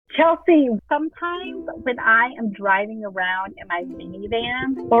Chelsea, sometimes when I am driving around in my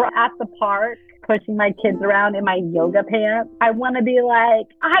minivan or at the park, pushing my kids around in my yoga pants, I want to be like,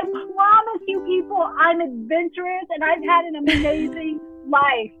 I promise you people, I'm adventurous and I've had an amazing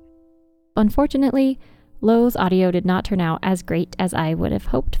life. Unfortunately, Lo's audio did not turn out as great as I would have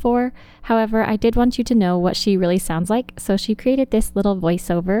hoped for. However, I did want you to know what she really sounds like, so she created this little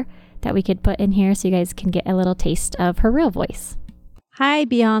voiceover that we could put in here so you guys can get a little taste of her real voice. Hi,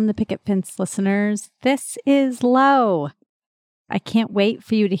 Beyond the Picket Fence listeners. This is Lo. I can't wait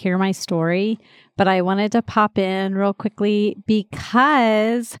for you to hear my story, but I wanted to pop in real quickly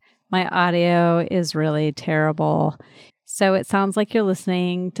because my audio is really terrible. So it sounds like you're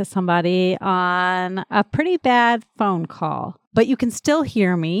listening to somebody on a pretty bad phone call, but you can still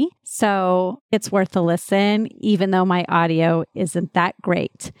hear me. So it's worth a listen, even though my audio isn't that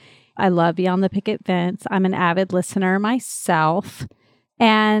great. I love Beyond the Picket Fence. I'm an avid listener myself.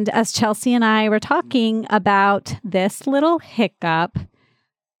 And as Chelsea and I were talking about this little hiccup,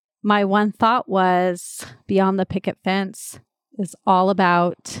 my one thought was Beyond the Picket Fence is all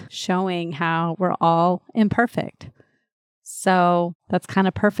about showing how we're all imperfect. So that's kind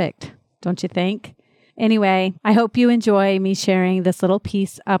of perfect, don't you think? Anyway, I hope you enjoy me sharing this little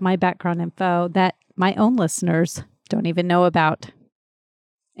piece of my background info that my own listeners don't even know about.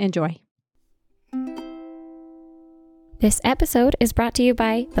 Enjoy. This episode is brought to you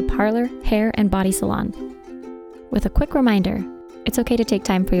by the Parlor Hair and Body Salon. With a quick reminder, it's okay to take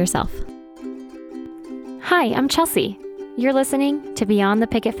time for yourself. Hi, I'm Chelsea. You're listening to Beyond the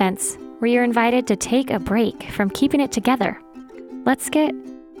Picket Fence, where you're invited to take a break from keeping it together. Let's get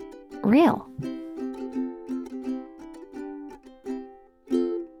real.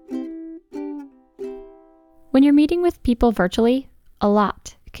 When you're meeting with people virtually, a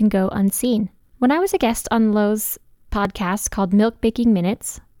lot can go unseen. When I was a guest on Lo's podcast called Milk Baking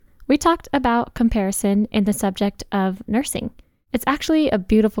Minutes, we talked about comparison in the subject of nursing. It's actually a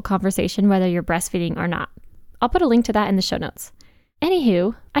beautiful conversation whether you're breastfeeding or not. I'll put a link to that in the show notes.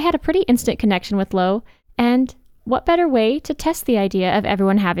 Anywho, I had a pretty instant connection with Lo, and what better way to test the idea of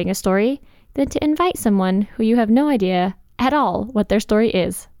everyone having a story than to invite someone who you have no idea at all what their story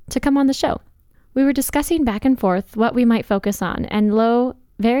is to come on the show. We were discussing back and forth what we might focus on, and Lo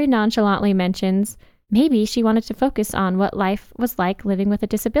very nonchalantly mentions maybe she wanted to focus on what life was like living with a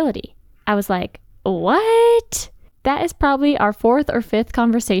disability. I was like, what? That is probably our fourth or fifth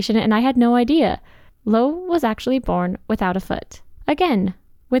conversation, and I had no idea. Lo was actually born without a foot. Again,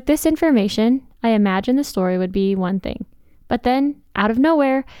 with this information, I imagine the story would be one thing. But then, out of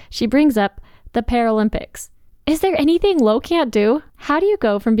nowhere, she brings up the Paralympics. Is there anything Lo can't do? How do you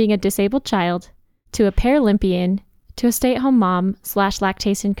go from being a disabled child to a Paralympian to a stay-at-home mom /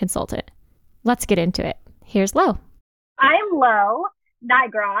 lactation consultant? Let's get into it. Here's Lo. I'm Lo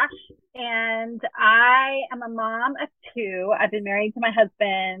Nygrosh, and I am a mom of two. I've been married to my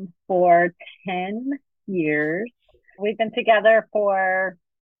husband for 10 years. We've been together for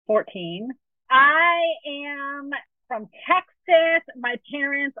 14. I am from Texas. My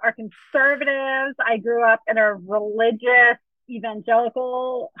parents are conservatives. I grew up in a religious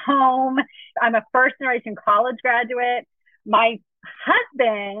evangelical home. I'm a first-generation college graduate. My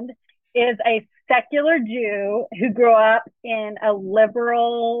husband is a secular Jew who grew up in a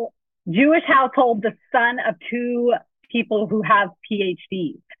liberal Jewish household, the son of two people who have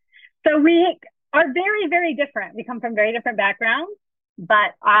PhDs. So we are very, very different. We come from very different backgrounds,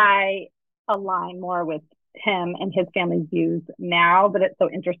 but I align more with him and his family's views now. But it's so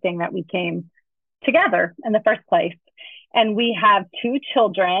interesting that we came together in the first place. And we have two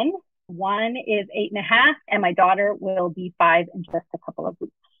children. One is 8.5, and my daughter will be 5 in just a couple of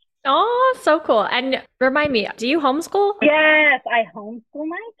weeks. Oh, so cool. And remind me, do you homeschool? Yes, I homeschool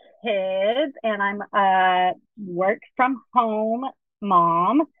my kids, and I'm a work from home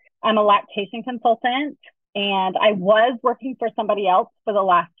mom. I'm a lactation consultant, and I was working for somebody else for the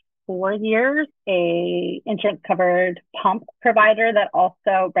last 4 years, a insurance covered pump provider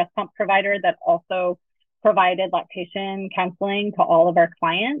breast pump provider that also provided lactation counseling to all of our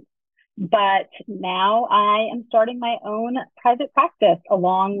clients. But now I am starting my own private practice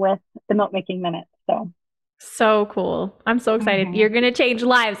along with the Milk Making Minutes. So cool. I'm so excited. Mm-hmm. You're going to change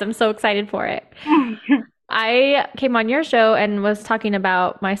lives. I'm so excited for it. I came on your show and was talking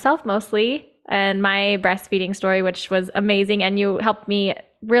about myself mostly and my breastfeeding story, which was amazing. And you helped me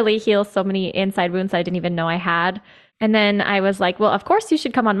really heal so many inside wounds I didn't even know I had. And then I was like, well, of course you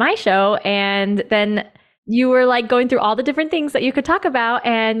should come on my show. And then you were like going through all the different things that you could talk about.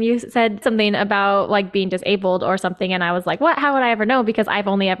 And you said something about like being disabled or something. And I was like, what? How would I ever know? Because I've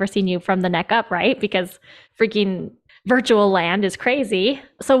only ever seen you from the neck up, right? Because freaking virtual land is crazy.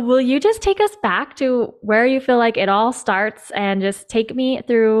 So will you just take us back to where you feel like it all starts and just take me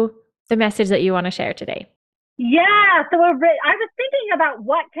through the message that you want to share today? Yeah. So I was thinking about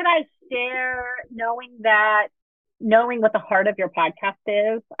what could I share, knowing what the heart of your podcast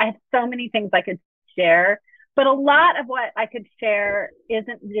is. I have so many things I could share, but a lot of what I could share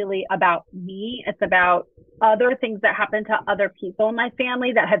isn't really about me. It's about other things that happen to other people in my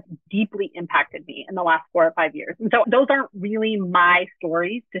family that have deeply impacted me in the last 4 or 5 years. And so those aren't really my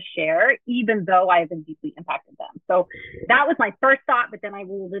stories to share, even though I have been deeply impacted them. So that was my first thought, but then I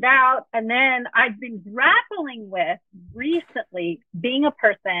ruled it out. And then I've been grappling with recently being a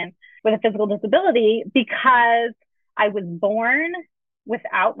person with a physical disability because I was born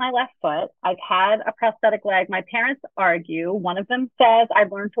without my left foot. I've had a prosthetic leg. My parents argue. One of them says I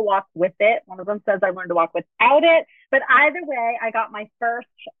learned to walk with it. One of them says I learned to walk without it. But either way, I got my first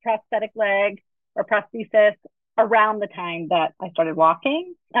prosthetic leg or prosthesis around the time that I started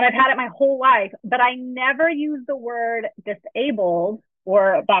walking. And I've had it my whole life, but I never used the word disabled,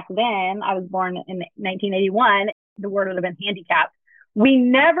 or back then, I was born in 1981, the word would have been handicapped. We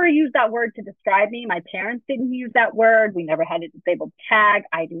never used that word to describe me. My parents didn't use that word. We never had a disabled tag.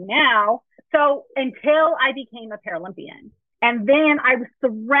 I do now. So until I became a Paralympian. And then I was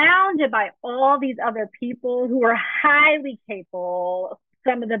surrounded by all these other people who were highly capable,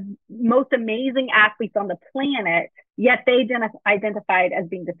 some of the most amazing athletes on the planet, yet they identified as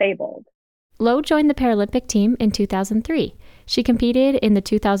being disabled. Lo joined the Paralympic team in 2003. She competed in the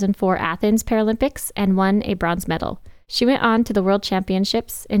 2004 Athens Paralympics and won a bronze medal. She went on to the World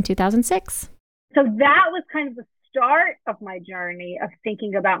Championships in 2006. So that was kind of the start of my journey of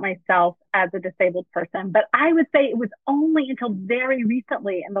thinking about myself as a disabled person. But I would say it was only until very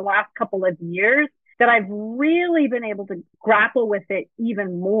recently, in the last couple of years, that I've really been able to grapple with it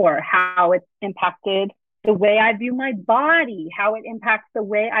even more, how it's impacted the way I view my body, how it impacts the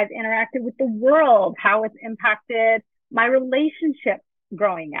way I've interacted with the world, how it's impacted my relationships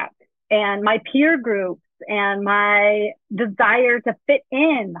growing up and my peer groups and my desire to fit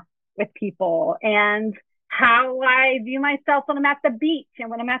in with people, and how I view myself when I'm at the beach and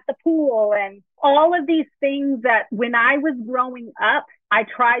when I'm at the pool, and all of these things that when I was growing up, I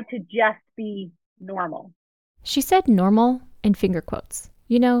tried to just be normal. She said normal in finger quotes.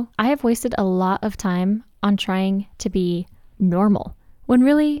 You know, I have wasted a lot of time on trying to be normal, when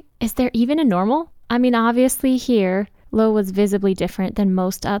really, is there even a normal? I mean, obviously here, Lo was visibly different than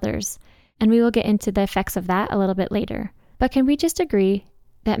most others, and we will get into the effects of that a little bit later. But can we just agree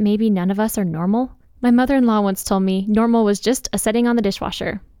that maybe none of us are normal? My mother-in-law once told me normal was just a setting on the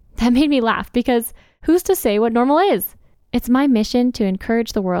dishwasher. That made me laugh because who's to say what normal is? It's my mission to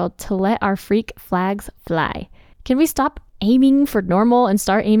encourage the world to let our freak flags fly. Can we stop aiming for normal and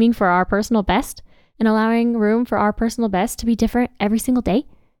start aiming for our personal best and allowing room for our personal best to be different every single day?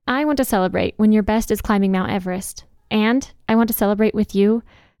 I want to celebrate when your best is climbing Mount Everest. And I want to celebrate with you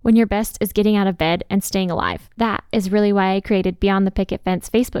when your best is getting out of bed and staying alive. That is really why I created Beyond the Picket Fence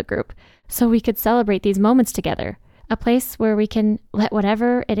Facebook group, so we could celebrate these moments together. A place where we can let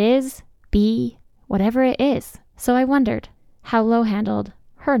whatever it is be whatever it is. So I wondered how Lo handled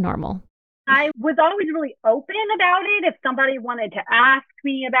her normal. I was always really open about it. If somebody wanted to ask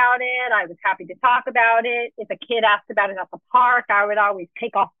me about it, I was happy to talk about it. If a kid asked about it at the park, I would always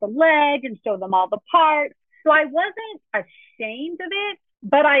take off the leg and show them all the parts. So I wasn't ashamed of it,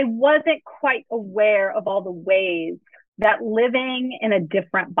 but I wasn't quite aware of all the ways that living in a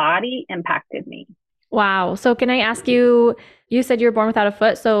different body impacted me. Wow. So can I ask you, you said you were born without a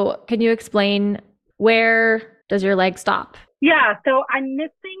foot. So can you explain, where does your leg stop? Yeah. So I'm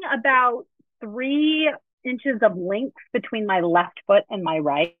missing about 3 inches of length between my left foot and my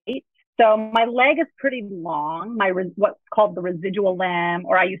right. So my leg is pretty long. What's called the residual limb,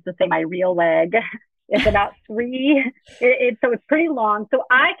 or I used to say my real leg, is about 3. So it's pretty long. So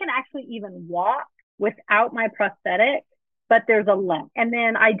I can actually even walk without my prosthetic, but there's a limp. And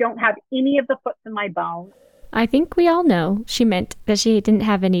then I don't have any of the foot in my bones. I think we all know she meant that she didn't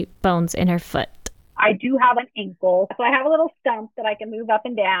have any bones in her foot. I do have an ankle. So I have a little stump that I can move up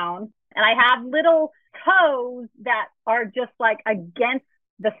and down. And I have little toes that are just like against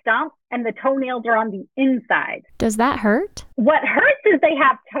the stump, and the toenails are on the inside. Does that hurt? What hurts is they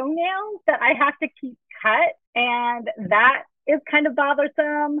have toenails that I have to keep cut, and that is kind of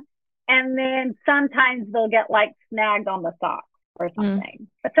bothersome. And then sometimes they'll get like snagged on the socks or something.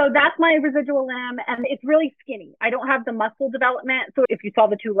 So that's my residual limb, and it's really skinny. I don't have the muscle development. So if you saw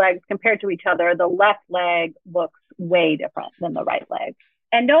the 2 legs compared to each other, the left leg looks way different than the right leg.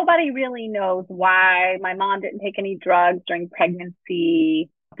 And nobody really knows why. My mom didn't take any drugs during pregnancy.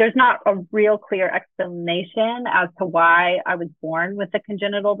 There's not a real clear explanation as to why I was born with a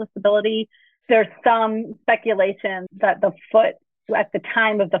congenital disability. There's some speculation that the foot, at the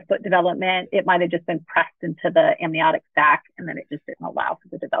time of the foot development, it might have just been pressed into the amniotic sac and then it just didn't allow for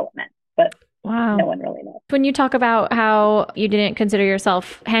the development. But wow. No one really knows. When you talk about how you didn't consider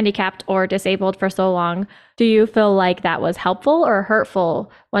yourself handicapped or disabled for so long, do you feel like that was helpful or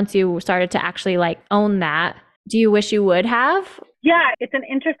hurtful once you started to actually like own that? Do you wish you would have? Yeah, it's an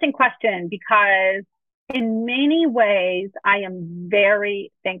interesting question because in many ways, I am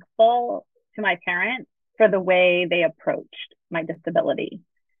very thankful to my parents for the way they approached my disability.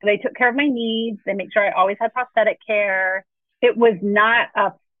 They took care of my needs. They made sure I always had prosthetic care. It was not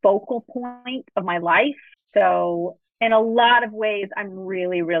a focal point of my life. So in a lot of ways, I'm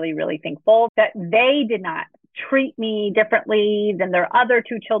really, really, really thankful that they did not treat me differently than their other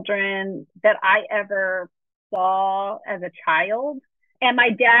two children that I ever saw as a child. And my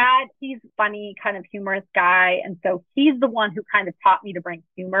dad, he's a funny, kind of humorous guy. And so he's the one who kind of taught me to bring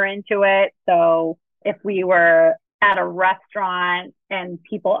humor into it. So if we were at a restaurant and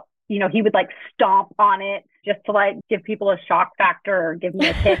people, he would like stomp on it just to like give people a shock factor or give me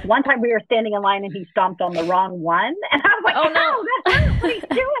a kick. One time we were standing in line and he stomped on the wrong one. And I was like, oh no, that's not what he's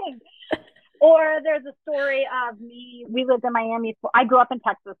doing. Or there's a story of me, we lived in Miami. I grew up in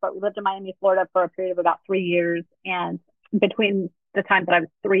Texas, but we lived in Miami, Florida for a period of about 3 years. And between the time that I was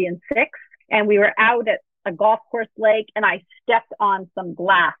 3 and 6, and we were out at a golf course lake and I stepped on some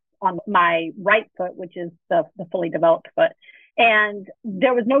glass on my right foot, which is the fully developed foot. And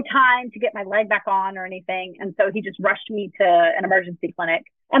there was no time to get my leg back on or anything. And so he just rushed me to an emergency clinic.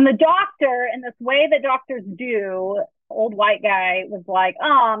 And the doctor, in this way that doctors do, old white guy was like,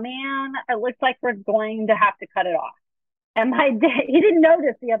 oh man, it looks like we're going to have to cut it off. And my dad, he didn't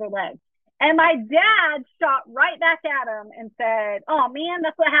notice the other leg. And my dad shot right back at him and said, oh man,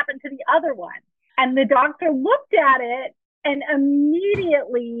 that's what happened to the other one. And the doctor looked at it and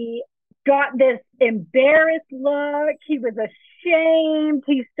immediately got this embarrassed look. He was ashamed.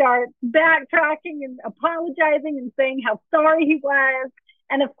 He started backtracking and apologizing and saying how sorry he was.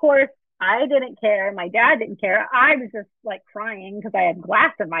 And of course, I didn't care. My dad didn't care. I was just like crying because I had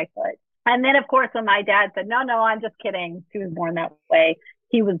glass in my foot. And then, of course, when my dad said, no, I'm just kidding. She was born that way.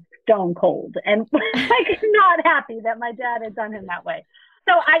 He was stone cold and like not happy that my dad had done him that way.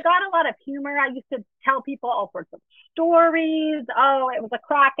 So I got a lot of humor. I used to tell people all sorts of stories. Oh, it was a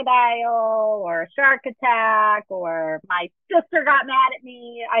crocodile or a shark attack, or my sister got mad at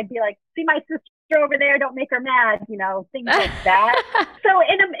me. I'd be like, see my sister over there, don't make her mad, things like that. So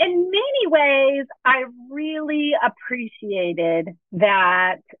in many ways, I really appreciated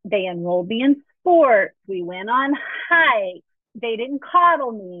that they enrolled me in sports. We went on hikes. They didn't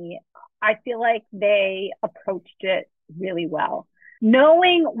coddle me. I feel like they approached it really well.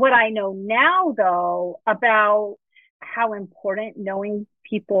 Knowing what I know now, though, about how important knowing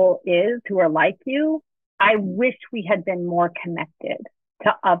people is who are like you, I wish we had been more connected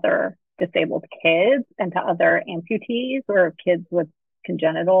to other disabled kids and to other amputees or kids with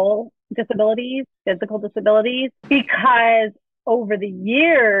congenital disabilities, physical disabilities, because over the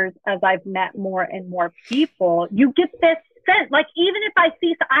years, as I've met more and more people, you get this sense, like even if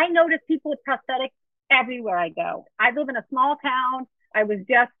I notice people with prosthetics everywhere I go. I live in a small town. I was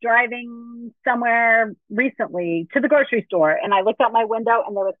just driving somewhere recently to the grocery store and I looked out my window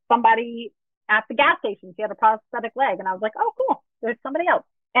and there was somebody at the gas station. She had a prosthetic leg and I was like, oh, cool. There's somebody else.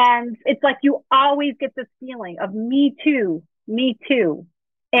 And it's like you always get this feeling of me too, me too.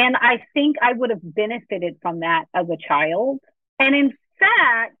 And I think I would have benefited from that as a child. And in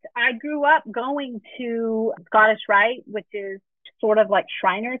fact, I grew up going to Scottish Rite, which is sort of like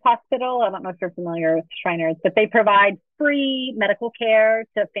Shriners Hospital. I don't know if you're familiar with Shriners, but they provide free medical care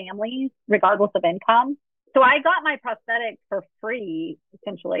to families regardless of income. So I got my prosthetics for free,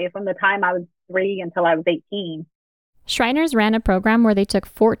 essentially, from the time I was 3 until I was 18. Shriners ran a program where they took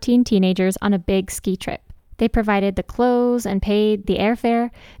 14 teenagers on a big ski trip. They provided the clothes and paid the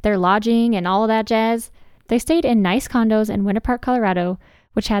airfare, their lodging, and all of that jazz. They stayed in nice condos in Winter Park, Colorado,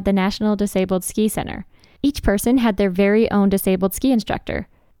 which had the National Disabled Ski Center. Each person had their very own disabled ski instructor,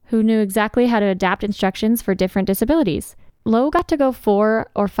 who knew exactly how to adapt instructions for different disabilities. Lo got to go 4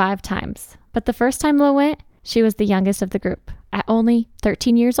 or 5 times, but the first time Lo went, she was the youngest of the group, at only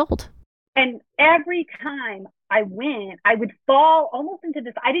 13 years old. And every time I went, I would fall almost into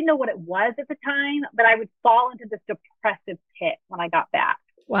this, I didn't know what it was at the time, but I would fall into this depressive pit when I got back.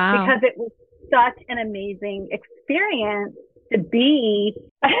 Wow. Because it was such an amazing experience to be,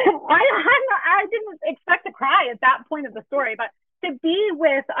 I didn't expect to cry at that point of the story, but to be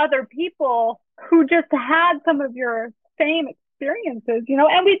with other people who just had some of your same experiences,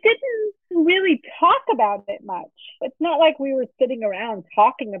 and we didn't really talk about it much. It's not like we were sitting around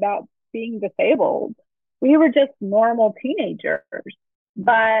talking about being disabled. We were just normal teenagers.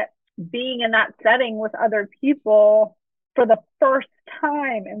 But being in that setting with other people for the first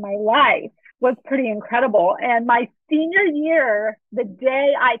time in my life was pretty incredible. And my senior year, the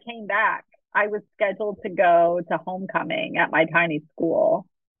day I came back, I was scheduled to go to homecoming at my tiny school.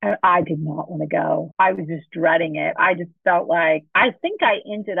 And I did not want to go. I was just dreading it. I just felt like, I think I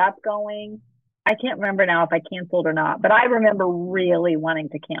ended up going. I can't remember now if I canceled or not, but I remember really wanting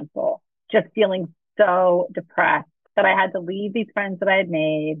to cancel, just feeling so depressed that I had to leave these friends that I had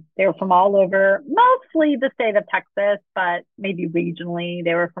made. They were from all over, mostly the state of Texas, but maybe regionally,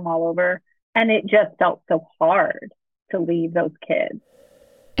 they were from all over. And it just felt so hard to leave those kids.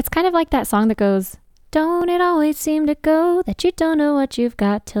 It's kind of like that song that goes, "Don't it always seem to go that you don't know what you've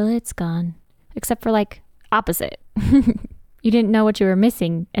got till it's gone?" Except for like opposite. You didn't know what you were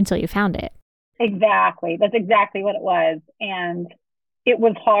missing until you found it. Exactly. That's exactly what it was. And it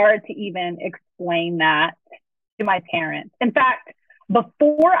was hard to even explain that to my parents. In fact,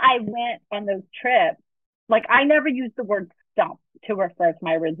 before I went on those trips, like I never used the word stump to refer to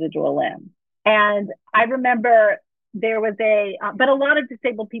my residual limb. And I remember there was but a lot of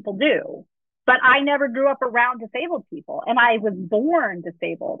disabled people do. But I never grew up around disabled people, and I was born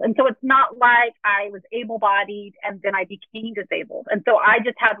disabled. And so it's not like I was able-bodied and then I became disabled. And so I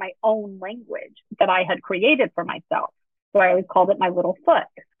just had my own language that I had created for myself. So I always called it my little foot.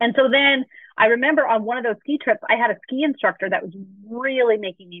 And so then I remember on one of those ski trips, I had a ski instructor that was really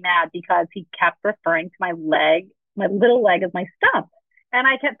making me mad because he kept referring to my leg, my little leg, as my stump. And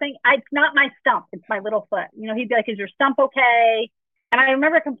I kept saying, it's not my stump, it's my little foot. He'd be like, "Is your stump okay?" And I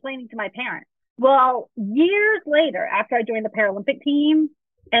remember complaining to my parents. Well, years later, after I joined the Paralympic team,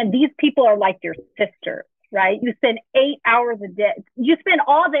 and these people are like your sisters, right? You spend 8 hours a day. You spend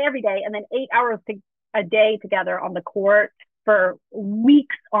all day every day and then 8 hours a day together on the court for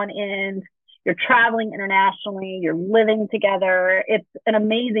weeks on end. You're traveling internationally. You're living together. It's an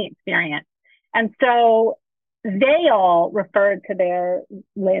amazing experience. And so they all referred to their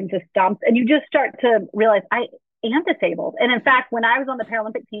limbs as stumps. And you just start to realize, I am disabled. And in fact, when I was on the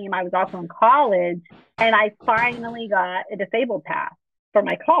Paralympic team, I was also in college, and I finally got a disabled pass for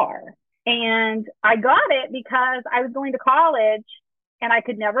my car. And I got it because I was going to college and I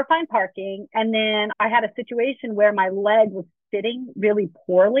could never find parking. And then I had a situation where my leg was fitting really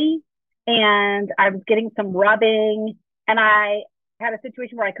poorly, and I was getting some rubbing, and I had a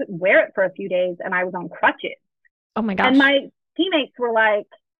situation where I couldn't wear it for a few days, and I was on crutches. Oh my gosh. And my teammates were like,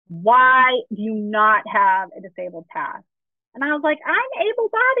 "Why do you not have a disabled pass?" And I was like, "I'm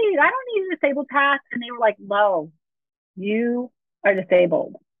able-bodied. I don't need a disabled pass." And they were like, "Lo, you are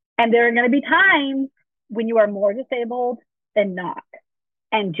disabled. And there are going to be times when you are more disabled than not.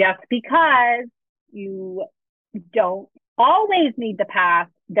 And just because you don't always need the pass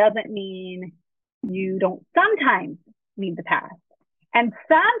doesn't mean you don't sometimes need the pass. And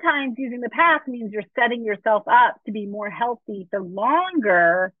sometimes using the pass means you're setting yourself up to be more healthy for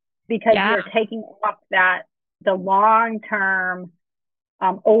longer because you're taking off the long-term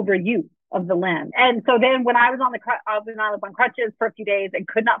overuse of the limb." And so then when I was on crutches for a few days and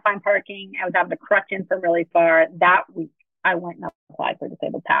could not find parking, I was having to crutch in from really far. That week, I went and applied for a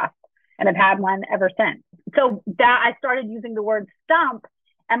disabled pass, and I've had one ever since. So that I started using the word stump,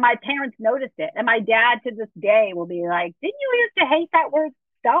 and my parents noticed it. And my dad to this day will be like, "Didn't you used to hate that word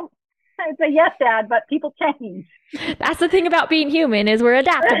stump?" I'd say, "Yes, Dad, but people change." That's the thing about being human, is we're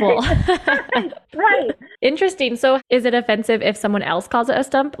adaptable. Right. Interesting. So is it offensive if someone else calls it a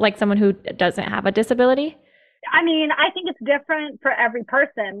stump, like someone who doesn't have a disability? I mean, I think it's different for every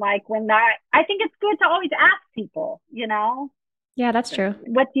person. Like I think it's good to always ask people, Yeah, that's true.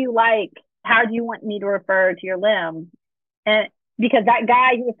 What do you like? How do you want me to refer to your limb? And because that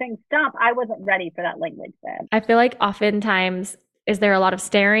guy who was saying stump, I wasn't ready for that language then. I feel like oftentimes, is there a lot of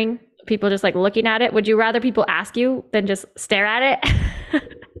staring? People just like looking at it? Would you rather people ask you than just stare at it?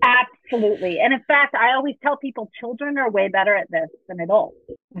 Absolutely. And in fact, I always tell people children are way better at this than adults.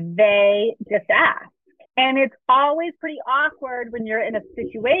 They just ask. And it's always pretty awkward when you're in a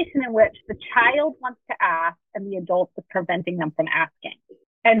situation in which the child wants to ask and the adult is preventing them from asking.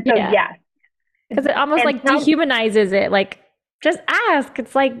 And so, yes. Because it almost dehumanizes it. Like, just ask.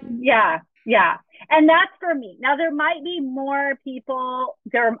 It's like, yeah. And that's for me. Now, there might be more people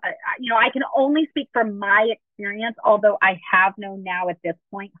there. I can only speak from my experience, although I have known now at this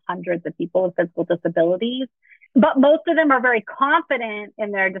point hundreds of people with physical disabilities. But most of them are very confident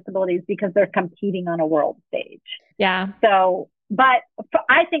in their disabilities because they're competing on a world stage. Yeah. So But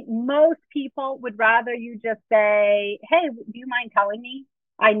I think most people would rather you just say, hey, do you mind telling me?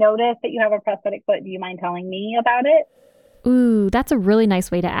 I noticed that you have a prosthetic foot. Do you mind telling me about it? Ooh, that's a really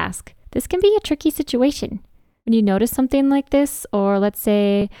nice way to ask. This can be a tricky situation. When you notice something like this, or let's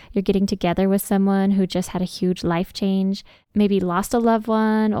say you're getting together with someone who just had a huge life change, maybe lost a loved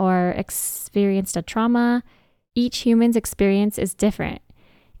one or experienced a trauma, each human's experience is different.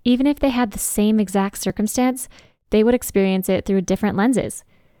 Even if they had the same exact circumstance, they would experience it through different lenses.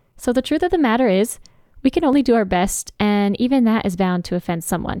 So the truth of the matter is, we can only do our best, and even that is bound to offend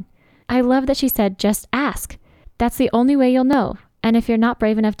someone. I love that she said, just ask. That's the only way you'll know. And if you're not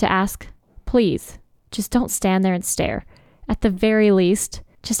brave enough to ask, please, just don't stand there and stare. At the very least,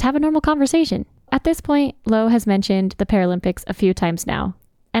 just have a normal conversation. At this point, Lo has mentioned the Paralympics a few times now,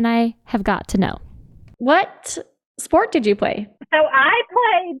 and I have got to know. What sport did you play? So I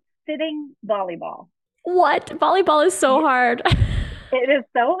played sitting volleyball. What? Volleyball is so hard. It is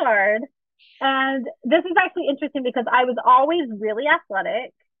so hard. And this is actually interesting because I was always really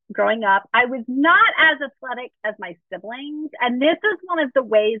athletic growing up. I was not as athletic as my siblings. And this is one of the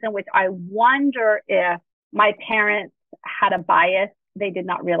ways in which I wonder if my parents had a bias they did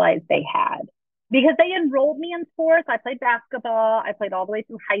not realize they had. Because they enrolled me in sports. I played basketball. I played all the way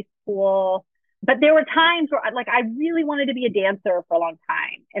through high school. But there were times where I really wanted to be a dancer for a long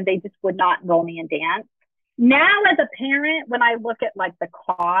time, and they just would not enroll me in dance. Now, as a parent, when I look at the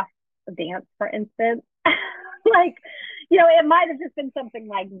cost of dance, for instance, it might have just been something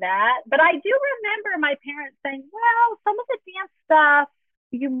like that. But I do remember my parents saying, well, some of the dance stuff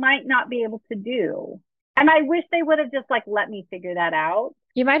you might not be able to do. And I wish they would have just let me figure that out.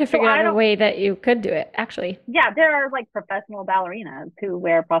 You might have figured out a way that you could do it, actually. Yeah, there are professional ballerinas who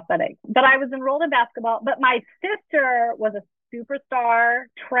wear prosthetics. But I was enrolled in basketball. But my sister was a superstar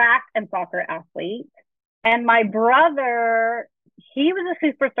track and soccer athlete. And my brother, he was a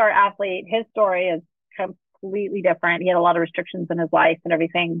superstar athlete. His story is completely different. He had a lot of restrictions in his life and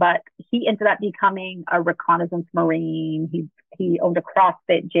everything, but he ended up becoming a reconnaissance Marine. He owned a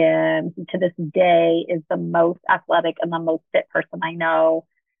CrossFit gym. He, to this day, is the most athletic and the most fit person I know.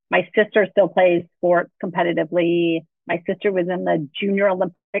 My sister still plays sports competitively. My sister was in the Junior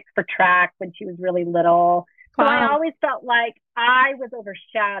Olympics for track when she was really little. So I always felt like I was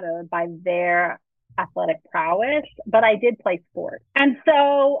overshadowed by their athletic prowess, but I did play sports. And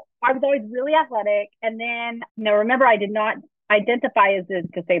so I was always really athletic. And then, remember, I did not identify as a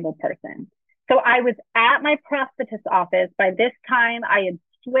disabled person. So I was at my prosthetist office. By this time, I had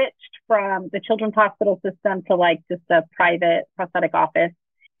switched from the children's hospital system to just a private prosthetic office.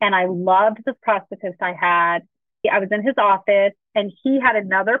 And I loved this prosthetist I had. I was in his office, and he had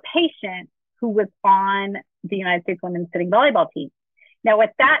another patient who was on the United States women's sitting volleyball team. Now,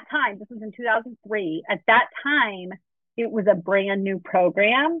 at that time, this was in 2003, at that time, it was a brand new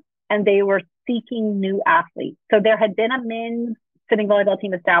program, and they were seeking new athletes. So there had been a men's sitting volleyball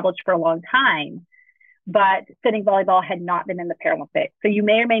team established for a long time, but sitting volleyball had not been in the Paralympics. So you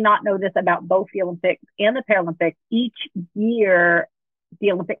may or may not know this about both the Olympics and the Paralympics. Each year,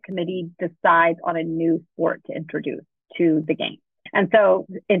 the Olympic Committee decides on a new sport to introduce to the game. And so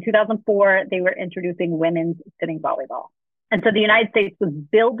in 2004, they were introducing women's sitting volleyball. And so the United States was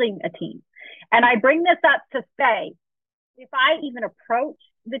building a team. And I bring this up to say, if I even approach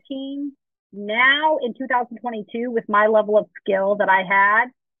the team now in 2022 with my level of skill that I had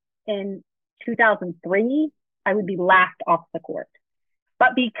in 2003, I would be laughed off the court.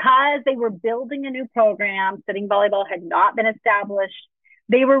 But because they were building a new program, sitting volleyball had not been established,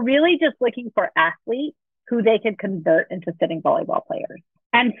 they were really just looking for athletes who they could convert into sitting volleyball players.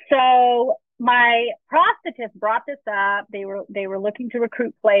 And so my prosthetist brought this up. They were looking to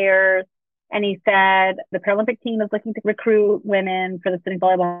recruit players. And he said, the Paralympic team is looking to recruit women for the sitting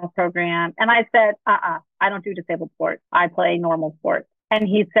volleyball program. And I said, I don't do disabled sports. I play normal sports. And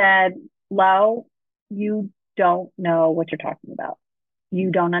he said, Lo, you don't know what you're talking about.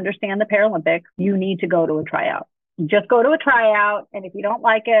 You don't understand the Paralympics. You need to go to a tryout. Just go to a tryout. And if you don't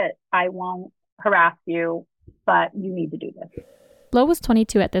like it, I won't harass you, but you need to do this. Lo was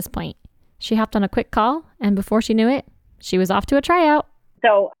 22 at this point. She hopped on a quick call, and before she knew it, she was off to a tryout.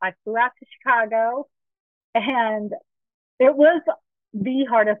 So I flew out to Chicago, and it was the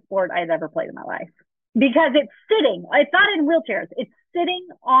hardest sport I had ever played in my life because it's sitting. It's not in wheelchairs. It's sitting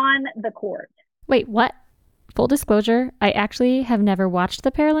on the court. Wait, what? Full disclosure, I actually have never watched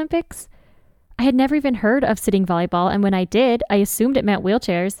the Paralympics. I had never even heard of sitting volleyball, and when I did, I assumed it meant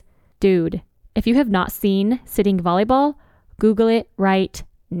wheelchairs. Dude, if you have not seen sitting volleyball, Google it right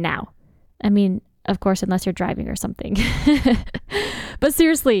now. I mean, of course, unless you're driving or something. But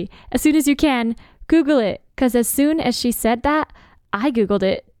seriously, as soon as you can, Google it, because as soon as she said that, I Googled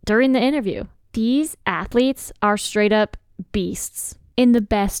it during the interview. These athletes are straight up beasts in the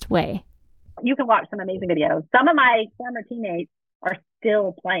best way. You can watch some amazing videos. Some of my former teammates are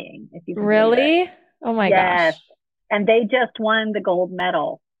still playing. If you can Really? Oh my gosh. And they just won the gold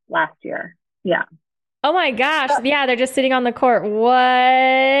medal last year. Yeah. Oh my gosh. Yeah, they're just sitting on the court.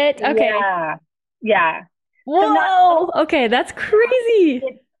 What? Okay. Yeah. Whoa. Okay, that's crazy.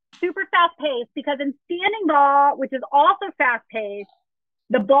 It's super fast paced because in standing ball, which is also fast paced,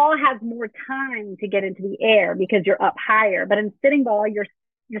 the ball has more time to get into the air because you're up higher. But in sitting ball, you're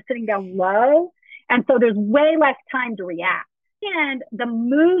sitting down low. And so there's way less time to react. And the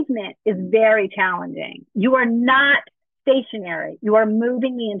movement is very challenging. You are not stationary. You are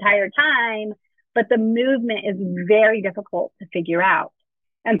moving the entire time, but the movement is very difficult to figure out.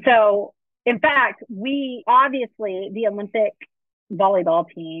 And so, in fact, the Olympic volleyball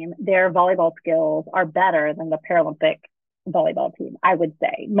team, their volleyball skills are better than the Paralympic volleyball team, I would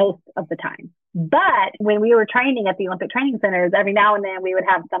say, most of the time. But when we were training at the Olympic training centers, every now and then we would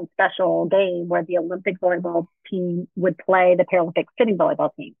have some special game where the Olympic volleyball team would play the Paralympic sitting volleyball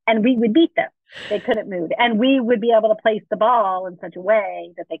team, and we would beat them. They couldn't move, and we would be able to place the ball in such a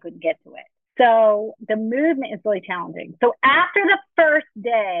way that they couldn't get to it. So the movement is really challenging. So after the first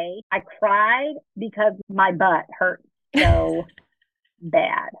day, I cried because my butt hurt so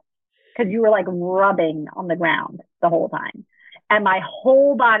bad, because you were like rubbing on the ground the whole time. And my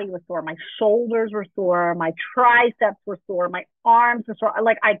whole body was sore. My shoulders were sore. My triceps were sore. My arms were sore.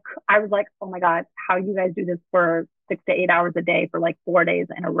 Like I was like, oh my God, how do you guys do this for 6 to 8 hours a day for like 4 days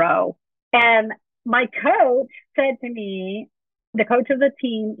in a row? And my coach said to me, the coach of the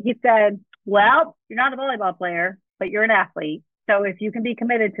team, he said, well, you're not a volleyball player, but you're an athlete. So if you can be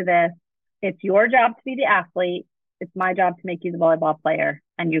committed to this, it's your job to be the athlete. It's my job to make you the volleyball player,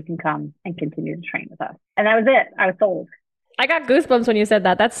 and you can come and continue to train with us. And that was it. I was sold. I got goosebumps when you said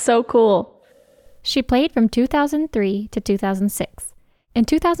that. That's so cool. She played from 2003 to 2006. In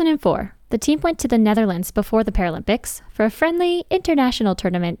 2004, the team went to the Netherlands before the Paralympics for a friendly international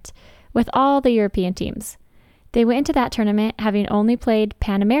tournament with all the European teams. They went into that tournament having only played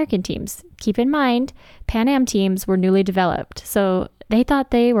Pan American teams. Keep in mind, Pan Am teams were newly developed, so they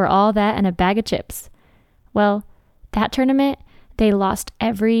thought they were all that and a bag of chips. Well, that tournament, they lost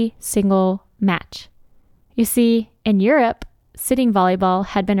every single match. You see, in Europe, sitting volleyball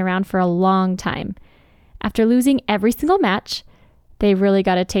had been around for a long time. After losing every single match, they really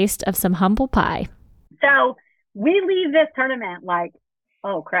got a taste of some humble pie. So we leave this tournament like,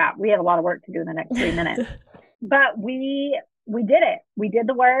 oh crap, we have a lot of work to do in the next 3 minutes. But we did it. We did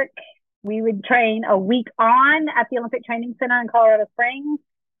the work. We would train a week on at the Olympic Training Center in Colorado Springs,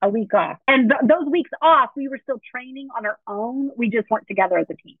 a week off. And those weeks off, we were still training on our own. We just weren't together as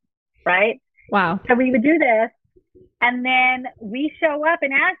a team, right? Wow. So we would do this. And then we show up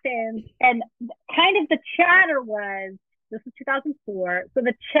in Athens, and kind of the chatter was, this was 2004. So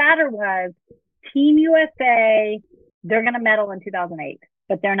the chatter was Team USA, they're going to medal in 2008,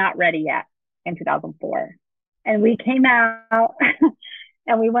 but they're not ready yet in 2004. And we came out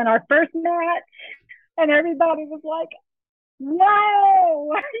and we won our first match, and everybody was like,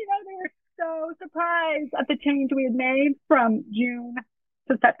 whoa, they were so surprised at the change we had made from June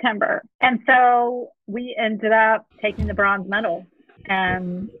to September. And so we ended up taking the bronze medal,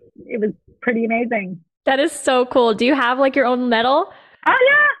 and it was pretty amazing. That is so cool. Do you have like your own medal? Oh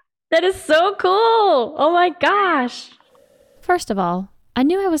yeah. That is so cool. Oh my gosh. First of all, I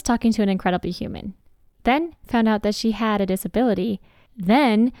knew I was talking to an incredible human. Then found out that she had a disability.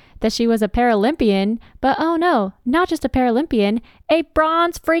 Then that she was a Paralympian, but oh no, not just a Paralympian, a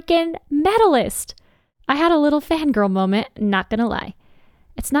bronze freaking medalist. I had a little fangirl moment, not gonna lie.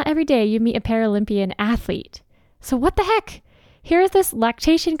 It's not every day you meet a Paralympian athlete. So what the heck? Here is this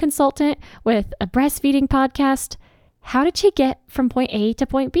lactation consultant with a breastfeeding podcast. How did she get from point A to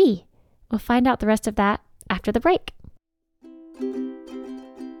point B? We'll find out the rest of that after the break.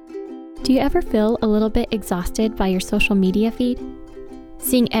 Do you ever feel a little bit exhausted by your social media feed?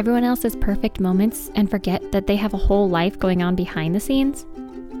 Seeing everyone else's perfect moments and forget that they have a whole life going on behind the scenes?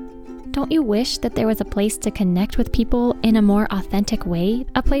 Don't you wish that there was a place to connect with people in a more authentic way?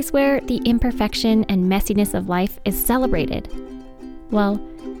 A place where the imperfection and messiness of life is celebrated? Well,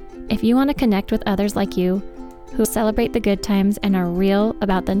 if you want to connect with others like you, who celebrate the good times and are real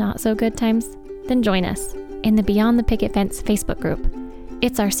about the not so good times, then join us in the Beyond the Picket Fence Facebook group.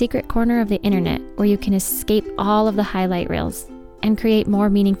 It's our secret corner of the internet where you can escape all of the highlight reels and create more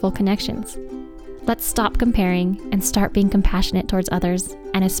meaningful connections. Let's stop comparing and start being compassionate towards others,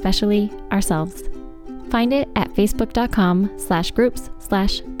 and especially ourselves. Find it at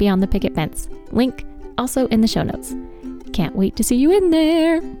facebook.com/groups/Beyond the Picket Fence. Link also in the show notes. Can't wait to see you in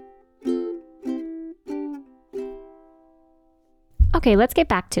there. Okay, let's get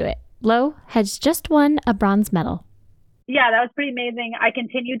back to it. Lo has just won a bronze medal. Yeah, that was pretty amazing. I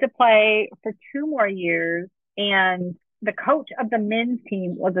continued to play for 2 more years, and the coach of the men's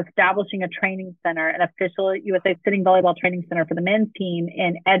team was establishing a training center, an official USA sitting volleyball training center for the men's team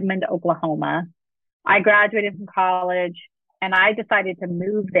in Edmond, Oklahoma. I graduated from college, and I decided to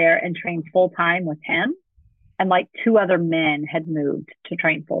move there and train full-time with him. And like 2 other men had moved to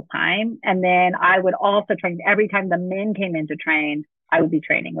train full-time. And then I would also train every time the men came in to train, I would be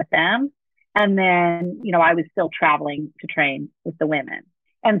training with them. And then, I was still traveling to train with the women.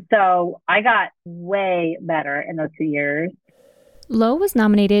 And so I got way better in those 2 years. Lo was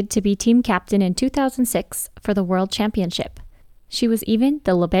nominated to be team captain in 2006 for the World Championship. She was even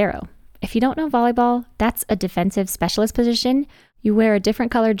the libero. If you don't know volleyball, that's a defensive specialist position. You wear a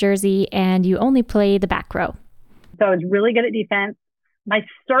different color jersey and you only play the back row. So I was really good at defense. My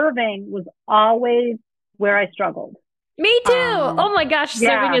serving was always where I struggled. Me too. Oh my gosh,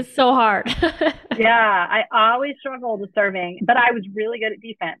 serving is so hard. Yeah, I always struggled with serving, but I was really good at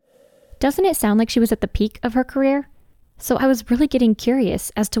defense. Doesn't it sound like she was at the peak of her career? So I was really getting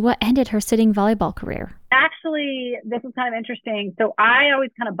curious as to what ended her sitting volleyball career. Actually, this is kind of interesting. So I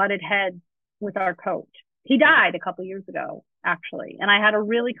always kind of butted heads with our coach. He died a couple years ago, actually. And I had a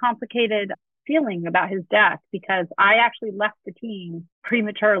really complicated feeling about his death because I actually left the team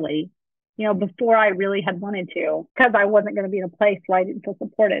prematurely, before I really had wanted to, because I wasn't going to be in a place where I didn't feel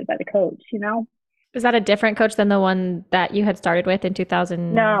supported by the coach, Is that a different coach than the one that you had started with in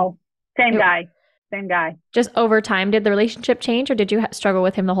 2000? No, same guy. Just over time, did the relationship change or did you struggle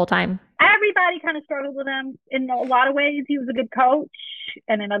with him the whole time? Everybody kind of struggled with him. In a lot of ways, he was a good coach.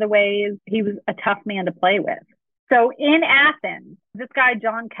 And in other ways, he was a tough man to play with. So in Athens, this guy,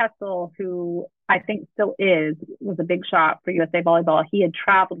 John Kessel, who I think still was a big shot for USA Volleyball. He had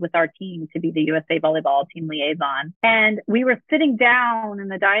traveled with our team to be the USA Volleyball team liaison. And we were sitting down in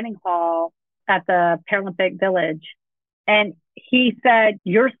the dining hall at the Paralympic Village. And he said,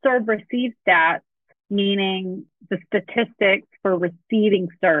 your serve receive stats, meaning the statistics for receiving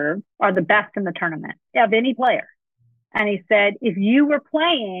serve, are the best in the tournament of any player. And he said, if you were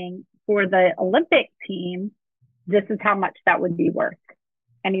playing for the Olympic team, this is how much that would be worth.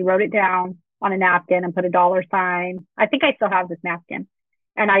 And he wrote it down on a napkin and put a $ sign. I think I still have this napkin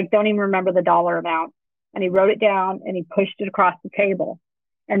and I don't even remember the dollar amount. And he wrote it down and he pushed it across the table.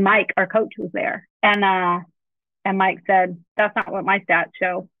 And Mike, our coach, was there. And Mike said, that's not what my stats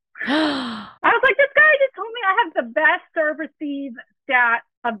show. I was like, this guy just told me I have the best serve receive stat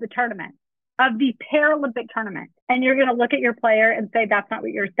of the tournament, of the Paralympic tournament. And you're going to look at your player and say, that's not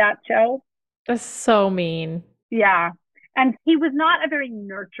what your stats show. That's so mean. Yeah. And he was not a very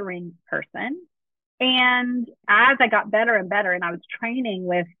nurturing person. And as I got better and better and I was training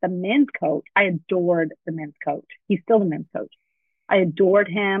with the men's coach, I adored the men's coach. He's still the men's coach. I adored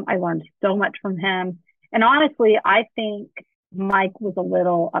him. I learned so much from him. And honestly, I think Mike was a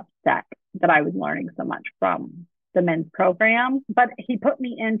little upset that I was learning so much from the men's program, but he put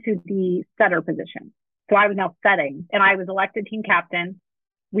me into the setter position. So I was now setting and I was elected team captain.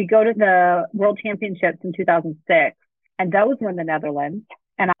 We go to the World Championships in 2006, and those were in the Netherlands,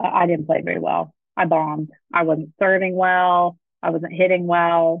 and I didn't play very well. I bombed. I wasn't serving well. I wasn't hitting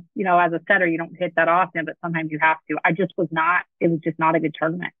well. As a setter, you don't hit that often, but sometimes you have to. It was just not a good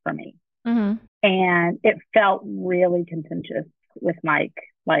tournament for me. Mm-hmm. And it felt really contentious with Mike.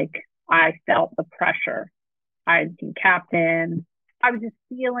 Like, I felt the pressure. I was team captain. I was just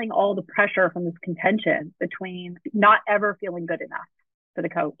feeling all the pressure from this contention between not ever feeling good enough for the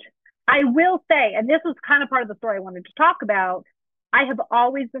coach. I will say, and this was kind of part of the story I wanted to talk about, I have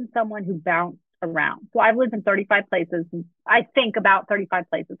always been someone who bounced around. So I've lived in 35 places. I think about 35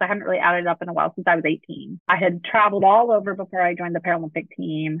 places. I haven't really added it up in a while since I was 18. I had traveled all over before I joined the Paralympic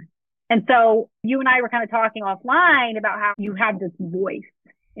team. And so you and I were kind of talking offline about how you have this voice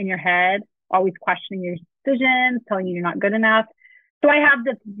in your head, always questioning your decisions, telling you you're not good enough. So I have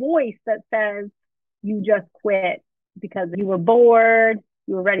this voice that says, you just quit because you were bored,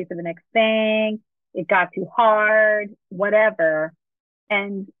 you were ready for the next thing, it got too hard, whatever,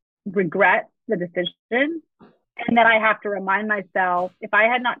 and regret the decision. And then I have to remind myself, if I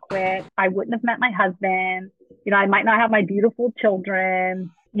had not quit, I wouldn't have met my husband. I might not have my beautiful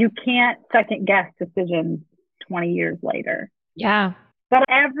children. You can't second guess decisions 20 years later. Yeah. But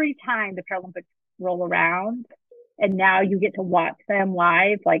every time the Paralympics roll around, and now you get to watch them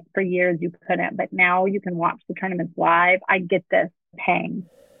live, like for years you couldn't, but now you can watch the tournaments live, I get this pang.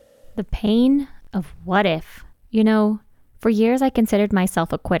 The pain of what if. You know, for years I considered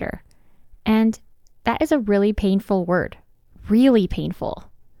myself a quitter. And that is a really painful word. Really painful.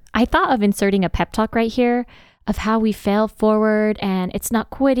 I thought of inserting a pep talk right here of how we fail forward and it's not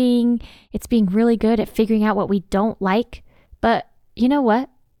quitting. It's being really good at figuring out what we don't like. But you know what?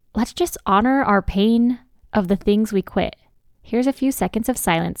 Let's just honor our pain of the things we quit. Here's a few seconds of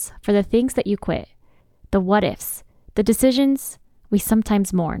silence for the things that you quit. The what ifs. The decisions we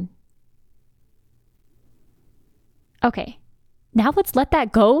sometimes mourn. Okay, now let's let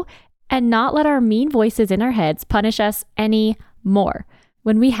that go and not let our mean voices in our heads punish us any more.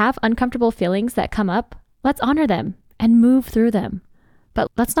 When we have uncomfortable feelings that come up, let's honor them and move through them.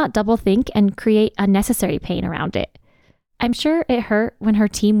 But let's not double think and create unnecessary pain around it. I'm sure it hurt when her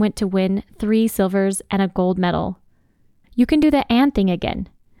team went to win 3 silvers and a gold medal. You can do the and thing again.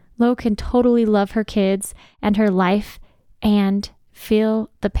 Lo can totally love her kids and her life and feel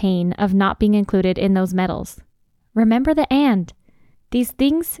the pain of not being included in those medals. Remember the and. These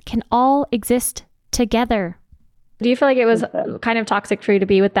things can all exist together. Do you feel like it was kind of toxic for you to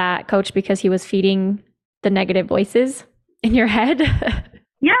be with that coach because he was feeding the negative voices in your head?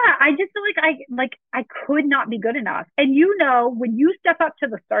 Yeah, I just feel like I could not be good enough. And you know, when you step up to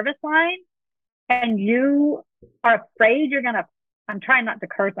the service line and you are afraid you're going to, I'm trying not to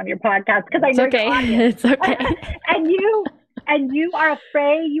curse on your podcast because I know it's okay. It's okay. and you are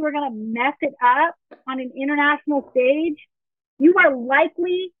afraid you are going to mess it up on an international stage, you are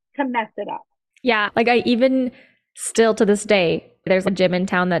likely to mess it up. Yeah, like I even still to this day, there's a gym in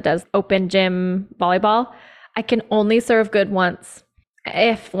town that does open gym volleyball. I can only serve good once,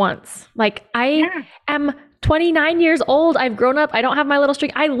 if once. Like I am 29 years old. I've grown up. I don't have my little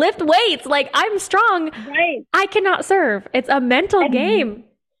string. I lift weights. Like I'm strong. Right. I cannot serve. It's a mental game.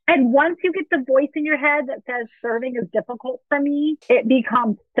 And once you get the voice in your head that says serving is difficult for me, it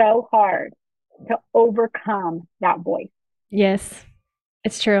becomes so hard to overcome that voice. Yes,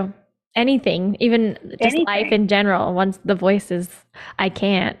 it's true. Anything, even just life in general, once the voice is, I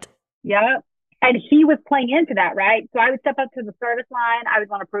can't. Yeah. And he was playing into that, right? So I would step up to the service line. I would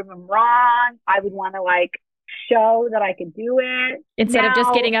want to prove him wrong. I would want to show that I could do it. Instead of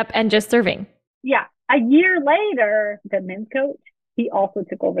just getting up and just serving. Yeah. A year later, the men's coach, he also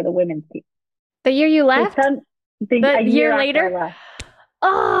took over the women's team. The year you left? The year later?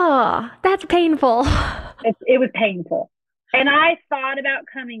 Oh, that's painful. It was painful. And I thought about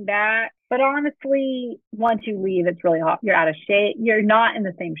coming back, but honestly, once you leave, it's really hot. You're out of shape. You're not in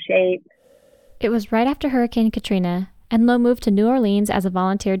the same shape. It was right after Hurricane Katrina, and Lo moved to New Orleans as a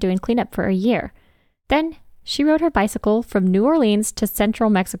volunteer doing cleanup for a year. Then she rode her bicycle from New Orleans to central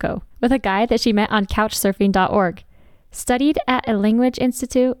Mexico with a guy that she met on couchsurfing.org, studied at a language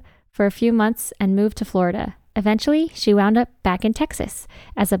institute for a few months, and moved to Florida. Eventually, she wound up back in Texas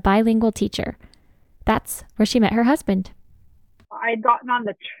as a bilingual teacher. That's where she met her husband. I had gotten on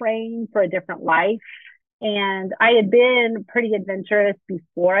the train for a different life, and I had been pretty adventurous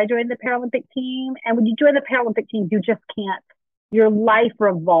before I joined the Paralympic team. And when you join the Paralympic team, you just can't. Your life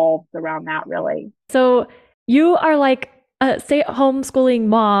revolves around that, really. So you are like a stay-at-home schooling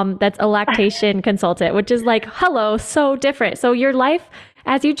mom that's a lactation consultant, which is hello, so different. So your life,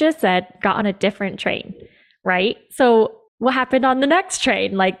 as you just said, got on a different train, right? So what happened on the next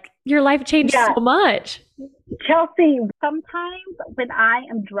train? Your life changed so much. Chelsea, sometimes when I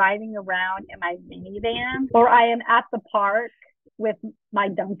am driving around in my minivan or I am at the park with my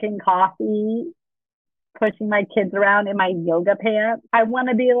Dunkin' coffee, pushing my kids around in my yoga pants, I want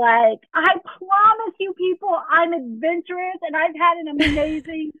to be like, I promise you people, I'm adventurous and I've had an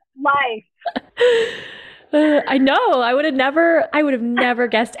amazing life. I know. I would have never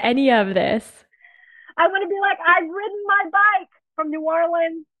guessed any of this. I want to be like, I've ridden my bike from New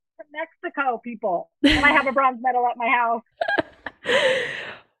Orleans to Mexico, people. And I have a bronze medal at my house.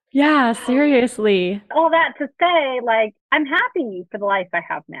 Yeah, seriously. All that to say, I'm happy for the life I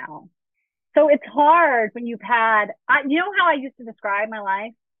have now. So it's hard when you've had, you know how I used to describe my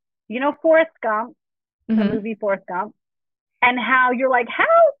life? You know, Forrest Gump, the movie Forrest Gump, and how you're like, how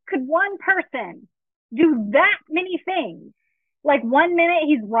could one person do that many things? 1 minute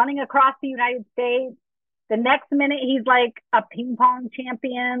he's running across the United States. The next minute he's a ping pong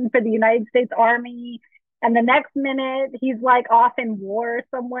champion for the United States Army. And the next minute he's off in war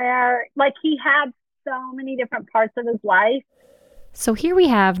somewhere. He had so many different parts of his life. So here we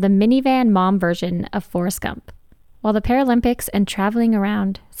have the minivan mom version of Forrest Gump. While the Paralympics and traveling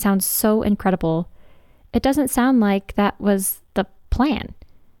around sounds so incredible, it doesn't sound like that was the plan.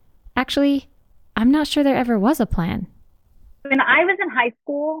 Actually, I'm not sure there ever was a plan. When I was in high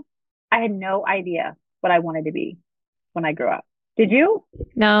school, I had no idea what I wanted to be when I grew up. Did you?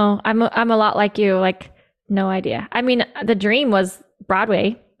 No, I'm a lot like you. Like, no idea. I mean, the dream was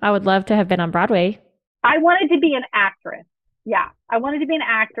Broadway. I would love to have been on Broadway. I wanted to be an actress. Yeah, I wanted to be an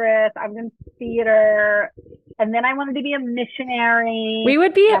actress. I was in theater, and then I wanted to be a missionary. We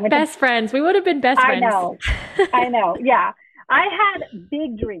would be best friends. We would have been best friends. I know. Yeah. I had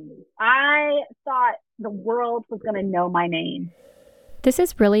big dreams. I thought the world was going to know my name. This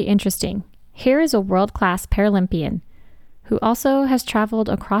is really interesting. Here is a world-class Paralympian who also has traveled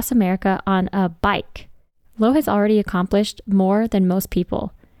across America on a bike. Lo has already accomplished more than most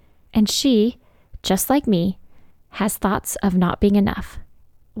people. And she, just like me, has thoughts of not being enough.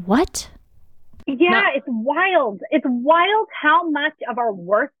 What? Yeah, it's wild. It's wild how much of our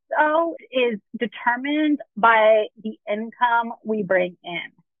worth, though, is determined by the income we bring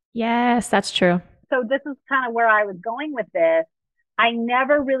in. Yes, that's true. So this is kind of where I was going with this. I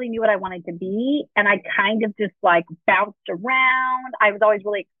never really knew what I wanted to be. And I kind of just like bounced around. I was always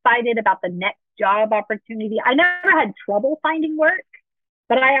really excited about the next job opportunity. I never had trouble finding work.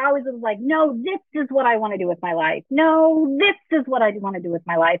 But I always was like, no, this is what I want to do with my life. No, this is what I want to do with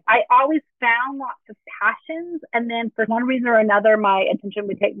my life. I always found lots of passions. And then for one reason or another, my attention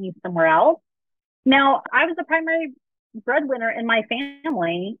would take me somewhere else. Now, I was the primary breadwinner in my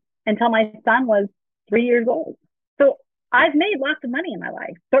family until my son was 3 years old. So I've made lots of money in my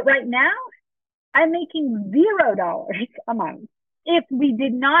life. But right now, I'm making $0 a month. If we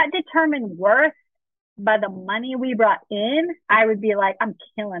did not determine worth by the money we brought in, I would be like, I'm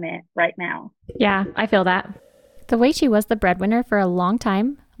killing it right now. Yeah, I feel that. The way she was the breadwinner for a long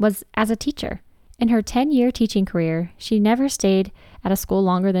time was as a teacher. In her 10-year teaching career, she never stayed at a school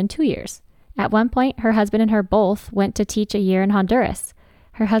longer than 2 years. At one point, her husband and her both went to teach a year in Honduras.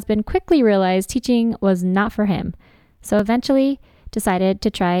 Her husband quickly realized teaching was not for him, so eventually decided to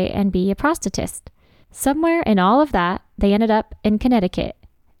try and be a prosthetist. Somewhere in all of that, they ended up in Connecticut,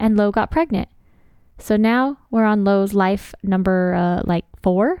 and Lo got pregnant. So now we're on Lo's life number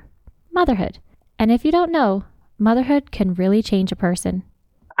 4, motherhood. And if you don't know, motherhood can really change a person.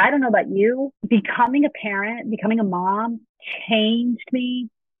 I don't know about you. Becoming a parent, becoming a mom changed me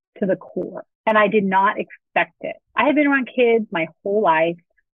to the core. And I did not expect it. I had been around kids my whole life.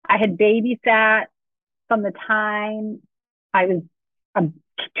 I had babysat from the time I was a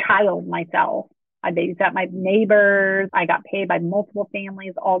child myself. I babysat my neighbors. I got paid by multiple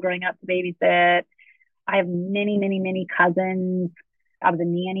families all growing up to babysit. I have many, many, many cousins. I was a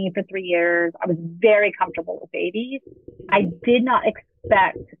nanny for 3 years. I was very comfortable with babies. I did not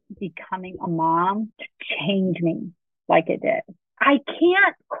expect becoming a mom to change me like it did. I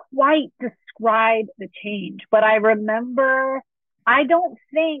can't quite describe the change, but I remember, I don't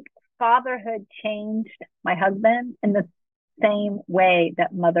think fatherhood changed my husband in the same way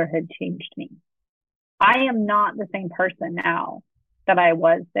that motherhood changed me. I am not the same person now that I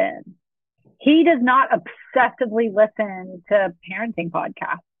was then. He does not obsessively listen to parenting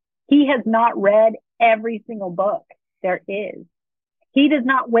podcasts. He has not read every single book there is. He does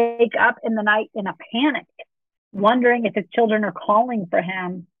not wake up in the night in a panic, wondering if his children are calling for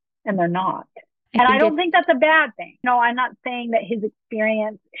him and they're not. And I don't think that's a bad thing. No, I'm not saying that his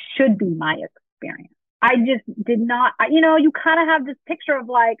experience should be my experience. I just did not, you kind of have this picture of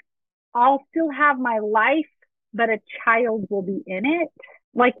like, I'll still have my life, but a child will be in it.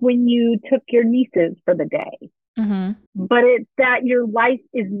 Like when you took your nieces for the day. Mm-hmm. But it's that your life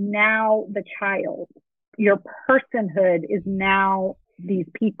is now the child. Your personhood is now these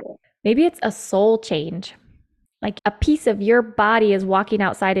people. Maybe it's a soul change. Like a piece of your body is walking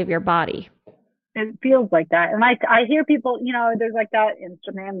outside of your body. It feels like that. And I hear people, there's like that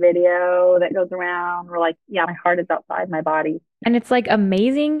Instagram video that goes around where like, yeah, my heart is outside my body. And it's like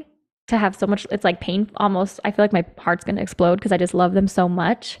amazing to have so much, it's like pain almost. I feel like my heart's going to explode because I just love them so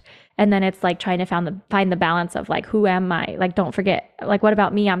much. And then it's like trying to find the balance of like, who am I? Like, don't forget, like, what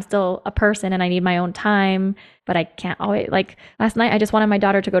about me? I'm still a person and I need my own time, but I can't always, like last night, I just wanted my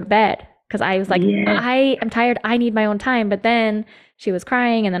daughter to go to bed because I was like, I am tired. I need my own time. But then she was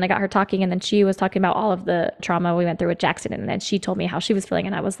crying and then I got her talking and then she was talking about all of the trauma we went through with Jackson. And then she told me how she was feeling.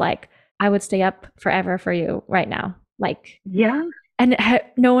 And I was like, I would stay up forever for you right now. Like, yeah. And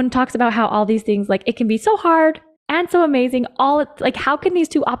no one talks about how all these things, like it can be so hard and so amazing. Like, how can these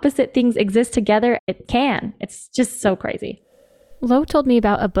two opposite things exist together? It can. It's just so crazy. Lo told me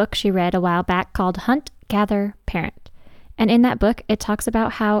about a book she read a while back called Hunt, Gather, Parent. And in that book, it talks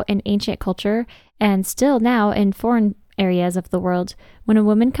about how in ancient culture and still now in foreign areas of the world, when a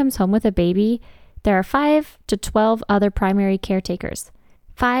woman comes home with a baby, there are 5 to 12 other primary caretakers.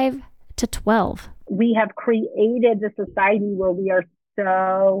 5 to 12. We have created a society where we are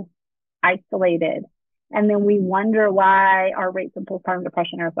so isolated. And then we wonder why our rates of postpartum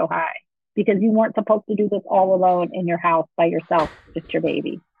depression are so high, because you weren't supposed to do this all alone in your house by yourself, just your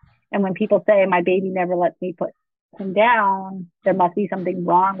baby. And when people say, my baby never lets me put him down, there must be something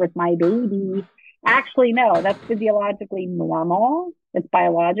wrong with my baby. Actually, no, that's physiologically normal. It's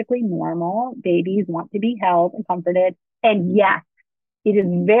biologically normal. Babies want to be held and comforted. And yes, it is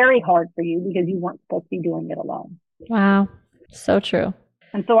very hard for you because you weren't supposed to be doing it alone. Wow. So true.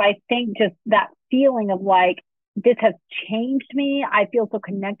 And so I think just that feeling of like, this has changed me. I feel so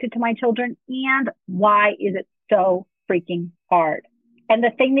connected to my children. And why is it so freaking hard? And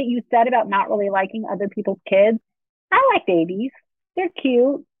the thing that you said about not really liking other people's kids, I like babies. They're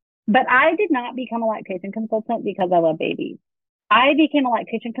cute. But I did not become a lactation consultant because I love babies. I became a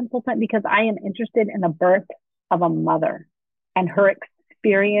lactation consultant because I am interested in the birth of a mother and her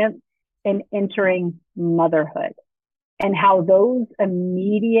experience in entering motherhood, and how those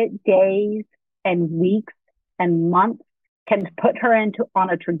immediate days and weeks and months can put her on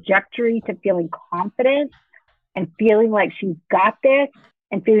a trajectory to feeling confident and feeling like she's got this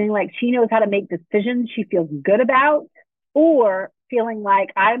and feeling like she knows how to make decisions she feels good about, or feeling like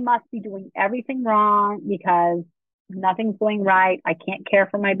I must be doing everything wrong because nothing's going right. I can't care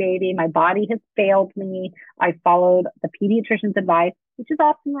for my baby. My body has failed me. I followed the pediatrician's advice, which is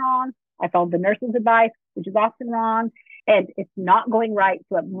often wrong. I followed the nurse's advice, which is often wrong. And it's not going right,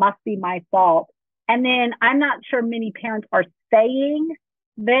 so it must be my fault. And then I'm not sure many parents are saying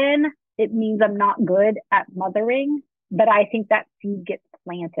then it means I'm not good at mothering, but I think that seed gets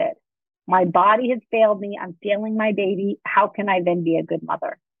planted. My body has failed me. I'm failing my baby. How can I then be a good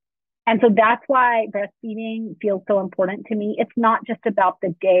mother? And so that's why breastfeeding feels so important to me. It's not just about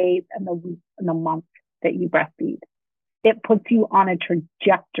the days and the weeks and the months that you breastfeed. It puts you on a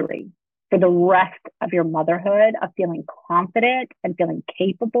trajectory for the rest of your motherhood of feeling confident and feeling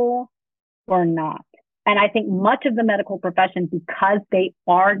capable or not. And I think much of the medical profession, because they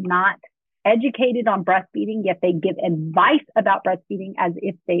are not educated on breastfeeding, yet they give advice about breastfeeding as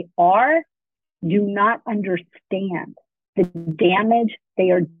if they are, do not understand the damage they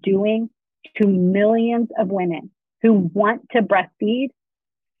are doing to millions of women who want to breastfeed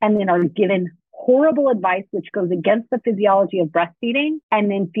and then are given horrible advice, which goes against the physiology of breastfeeding, and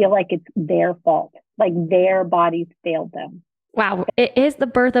then feel like it's their fault, like their bodies failed them. Wow. It is the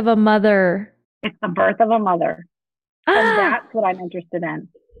birth of a mother. It's the birth of a mother. And that's what I'm interested in.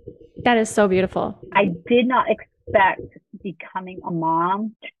 That is so beautiful. I did not expect becoming a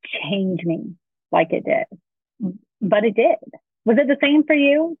mom to change me like it did, but it did. Was it the same for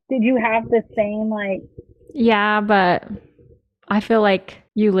you? Did you have the same Yeah, but I feel like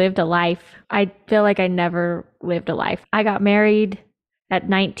you lived a life. I feel like I never lived a life. I got married at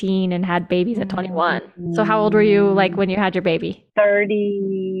 19 and had babies at 21. So how old were you when you had your baby?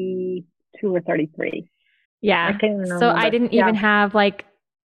 32 or 33. Yeah. So I didn't even have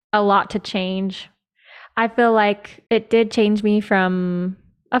a lot to change. I feel like it did change me from,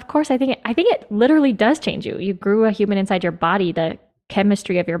 of course, I think it literally does change you. You grew a human inside your body. The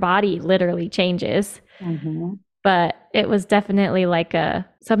chemistry of your body literally changes. Mm-hmm. But it was definitely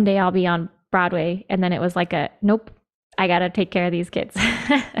someday I'll be on Broadway. And then it was nope, I got to take care of these kids.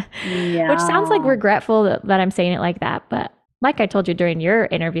 Yeah. Which sounds regretful that I'm saying it like that. But like I told you during your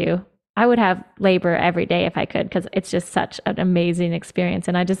interview, I would have labor every day if I could, because it's just such an amazing experience.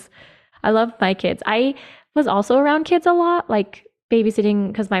 And I love my kids. I was also around kids a lot, babysitting,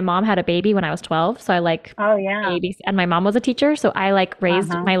 because my mom had a baby when I was 12. So I babies, and my mom was a teacher. So I raised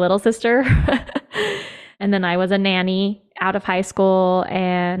my little sister. And then I was a nanny out of high school.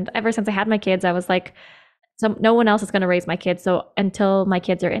 And ever since I had my kids, I was so no one else is going to raise my kids. So until my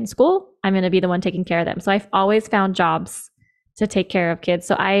kids are in school, I'm going to be the one taking care of them. So I've always found jobs to take care of kids.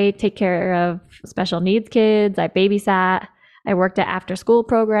 So I take care of special needs kids. I babysat. I worked at after school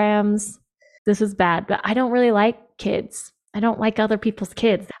programs. This is bad, but I don't really like kids. I don't like other people's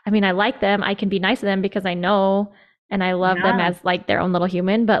kids. I mean, I like them. I can be nice to them because I know and I love them as their own little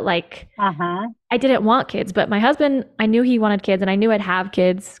human, but I didn't want kids. But my husband, I knew he wanted kids, and I knew I'd have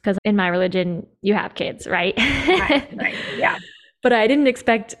kids because in my religion, you have kids, right? Right. Yeah. But I didn't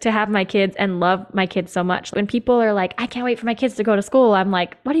expect to have my kids and love my kids so much. When people are like, I can't wait for my kids to go to school, I'm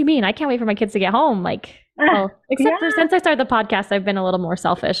like, what do you mean? I can't wait for my kids to get home. Except for since I started the podcast, I've been a little more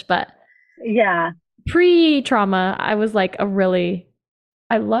selfish. But yeah, pre-trauma, I was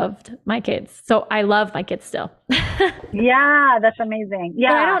I loved my kids. So I love my kids still. Yeah, that's amazing.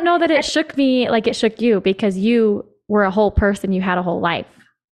 Yeah. But I don't know that it shook me like it shook you, because you were a whole person. You had a whole life.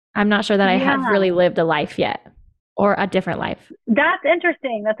 I'm not sure that I had really lived a life yet. or a different life? That's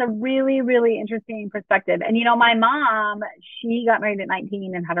interesting. That's a really, really interesting perspective. And, my mom, she got married at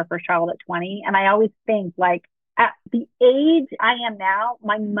 19 and had her first child at 20. And I always think, like, at the age I am now,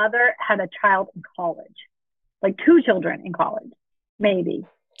 my mother had a child in college, like 2 children in college, maybe.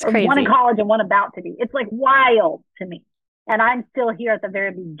 It's crazy. One in college and one about to be. It's like wild to me. And I'm still here at the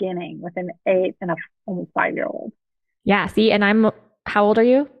very beginning with an 8 and a almost 5-year-old. Yeah. See, and how old are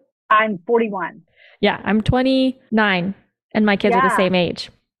you? I'm 41. Yeah, I'm 29 and my kids are the same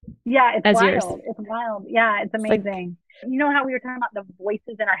age. Yeah, it's as wild. yours. It's wild. Yeah, it's amazing. You know how we were talking about the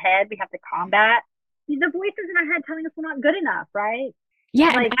voices in our head we have to combat? The voices in our head telling us we're not good enough, right?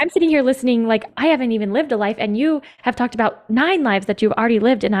 Yeah, and I'm sitting here listening like I haven't even lived a life, and you have talked about 9 lives that you've already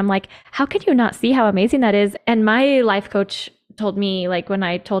lived, and I'm like, how could you not see how amazing that is? And my life coach told me, like, when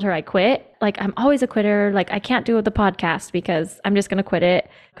I told her I quit, like, I'm always a quitter. Like, I can't do the podcast because I'm just going to quit it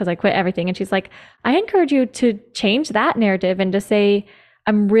because I quit everything. And she's like, I encourage you to change that narrative and to say,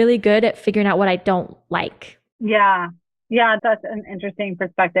 I'm really good at figuring out what I don't like. Yeah. Yeah, that's an interesting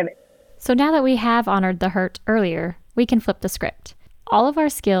perspective. So now that we have honored the hurt earlier, we can flip the script. All of our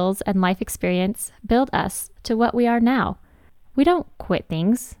skills and life experience build us to what we are now. We don't quit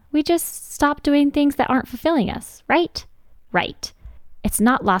things. We just stop doing things that aren't fulfilling us, right? Right. It's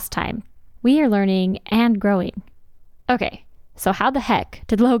not lost time. We are learning and growing. Okay, so how the heck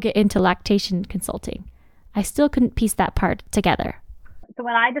did Lo get into lactation consulting? I still couldn't piece that part together. So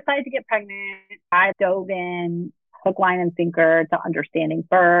when I decided to get pregnant, I dove in hook, line, and sinker to understanding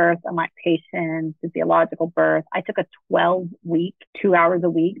birth and lactation, physiological birth. I took a 12-week, 2 hours a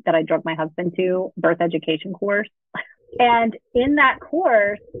week that I drug my husband to, birth education course. And in that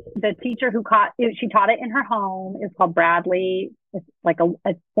course, the teacher she taught it in her home is called Bradley. It's like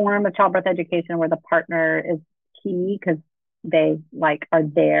a form of childbirth education where the partner is key because they are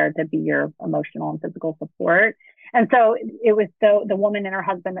there to be your emotional and physical support. And so it was the woman and her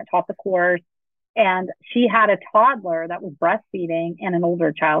husband that taught the course. And she had a toddler that was breastfeeding and an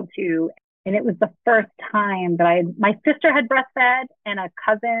older child too. And it was the first time that my sister had breastfed and a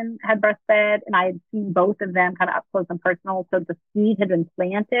cousin had breastfed, and I had seen both of them kind of up close and personal. So the seed had been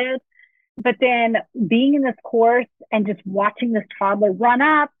planted. But then being in this course and just watching this toddler run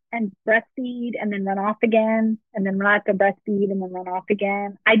up and breastfeed and then run off again, and then run up to breastfeed and then run off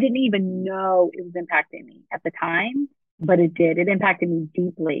again, I didn't even know it was impacting me at the time, but it did. It impacted me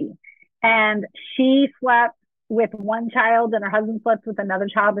deeply. And she slept with one child and her husband slept with another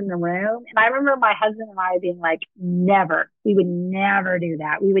child in the room. And I remember my husband and I being like, never, we would never do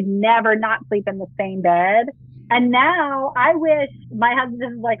that. We would never not sleep in the same bed. And now I wish my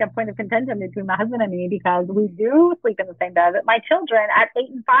husband is like a point of contention between my husband and me because we do sleep in the same bed. But my children at 8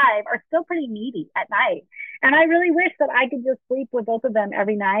 and 5 are still pretty needy at night. And I really wish that I could just sleep with both of them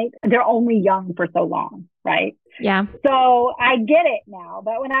every night. They're only young for so long, right? Yeah. So I get it now.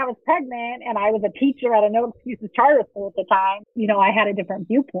 But when I was pregnant and I was a teacher at a no excuses charter school at the time, I had a different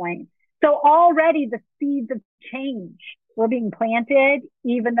viewpoint. So already the seeds of change were being planted,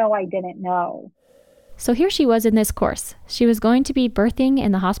 even though I didn't know. So here she was in this course. She was going to be birthing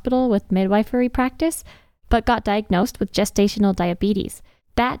in the hospital with midwifery practice, but got diagnosed with gestational diabetes.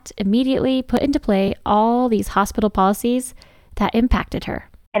 That immediately put into play all these hospital policies that impacted her.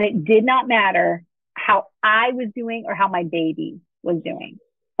 And it did not matter how I was doing or how my baby was doing.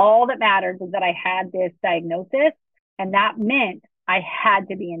 All that mattered was that I had this diagnosis, and that meant I had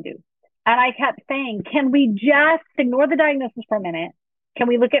to be induced. And I kept saying, can we just ignore the diagnosis for a minute? Can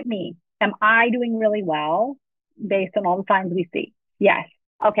we look at me? Am I doing really well based on all the signs we see? Yes.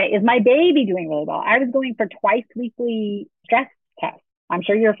 Okay. Is my baby doing really well? I was going for twice weekly stress tests. I'm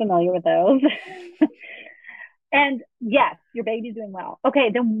sure you're familiar with those. And yes, your baby's doing well. Okay.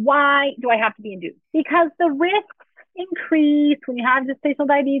 Then why do I have to be induced? Because the risks increase when you have gestational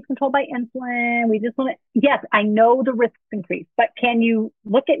diabetes controlled by insulin. We just want to, yes, I know the risks increase, but can you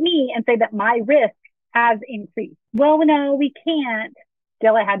look at me and say that my risk has increased? Well, no, we can't.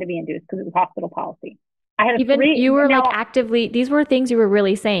 Still, I had to be induced because it was hospital policy. I had you were actively, these were things you were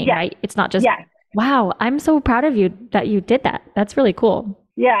really saying, yes, right? It's not just, yes. Wow, I'm so proud of you that you did that. That's really cool.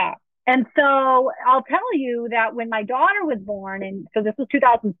 Yeah. And so I'll tell you that when my daughter was born, and so this was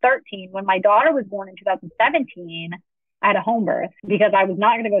 2013, when my daughter was born in 2017, I had a home birth because I was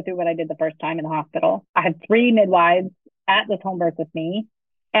not going to go through what I did the first time in the hospital. I had 3 midwives at this home birth with me,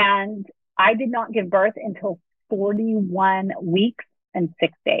 and I did not give birth until 41 weeks and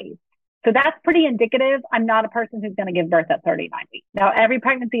 6 days. So that's pretty indicative. I'm not a person who's going to give birth at 39 weeks. Now, every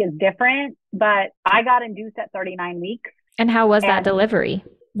pregnancy is different, but I got induced at 39 weeks. And how was that delivery?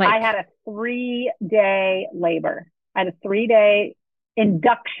 I had a 3-day labor. I had a 3-day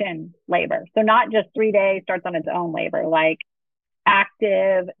induction labor. So not just 3 days starts on its own labor, like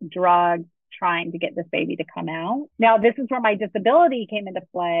active drugs trying to get this baby to come out. Now, this is where my disability came into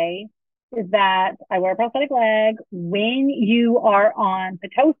play, is that I wear a prosthetic leg. When you are on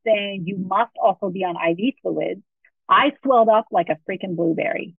Pitocin, you must also be on IV fluids. I swelled up like a freaking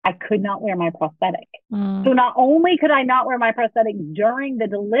blueberry. I could not wear my prosthetic. So not only could I not wear my prosthetic during the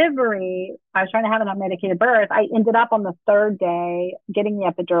delivery, I was trying to have an unmedicated birth. I ended up on the 3rd day getting the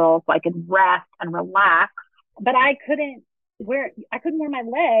epidural so I could rest and relax, but I couldn't wear my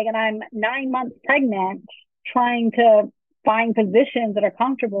leg, and I'm 9 months pregnant trying to find positions that are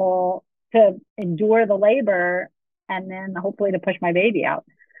comfortable to endure the labor and then hopefully to push my baby out.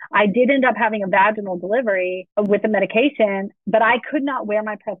 I did end up having a vaginal delivery with the medication, but I could not wear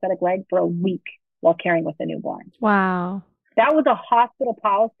my prosthetic leg for a week while caring with the newborn. Wow. That was a hospital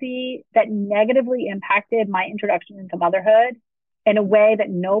policy that negatively impacted my introduction into motherhood in a way that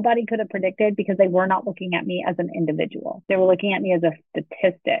nobody could have predicted, because they were not looking at me as an individual. They were looking at me as a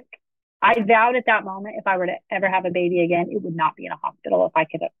statistic. I vowed at that moment, if I were to ever have a baby again, it would not be in a hospital if I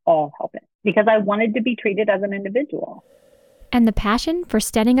could at all help it, because I wanted to be treated as an individual. And the passion for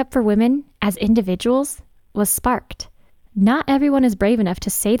standing up for women as individuals was sparked. Not everyone is brave enough to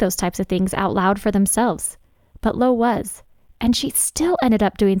say those types of things out loud for themselves, but Lo was, and she still ended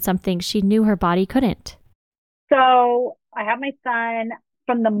up doing something she knew her body couldn't. So I have my son.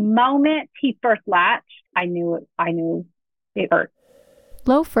 From the moment he first latched, I knew it hurt.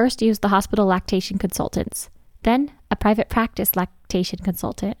 Lo first used the hospital lactation consultants, then a private practice lactation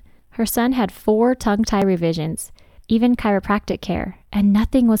consultant. Her son had 4 tongue tie revisions, even chiropractic care, and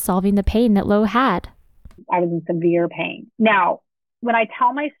nothing was solving the pain that Lo had. I was in severe pain. Now, when I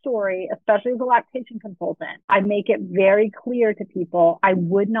tell my story, especially as a lactation consultant, I make it very clear to people I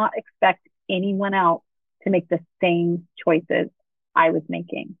would not expect anyone else to make the same choices I was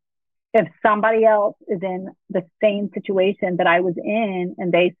making. If somebody else is in the same situation that I was in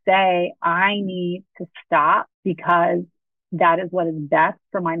and they say, I need to stop because that is what is best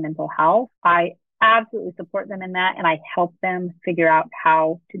for my mental health, I absolutely support them in that. And I help them figure out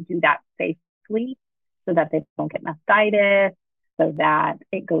how to do that safely so that they don't get mastitis, so that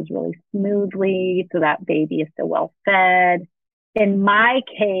it goes really smoothly, so that baby is still well fed. In my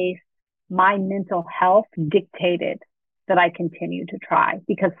case, my mental health dictated that I continue to try,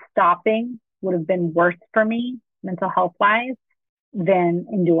 because stopping would have been worse for me mental health wise than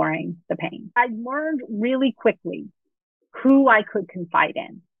enduring the pain. I learned really quickly who I could confide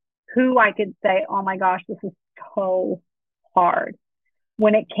in, who I could say, oh my gosh, this is so hard,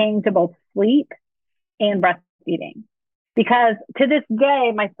 when it came to both sleep and breastfeeding. Because to this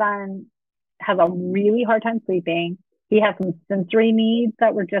day, my son has a really hard time sleeping. He has some sensory needs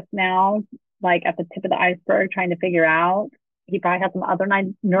that we're just now like at the tip of the iceberg trying to figure out. He probably has some other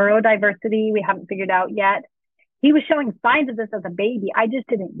neurodiversity we haven't figured out yet. He was showing signs of this as a baby. I just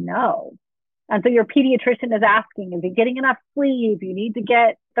didn't know. And so your pediatrician is asking, is he getting enough sleep? You need to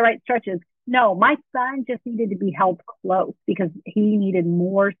get the right stretches. No, my son just needed to be held close because he needed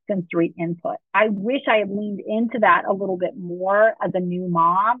more sensory input. I wish I had leaned into that a little bit more as a new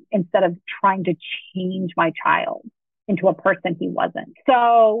mom instead of trying to change my child into a person he wasn't.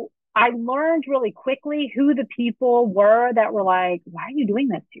 So I learned really quickly who the people were that were like, why are you doing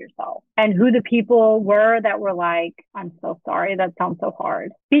this to yourself? And who the people were that were like, I'm so sorry, that sounds so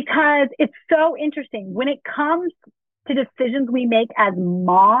hard. Because it's so interesting. When it comes to decisions we make as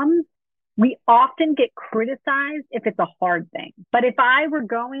moms, we often get criticized if it's a hard thing. But if I were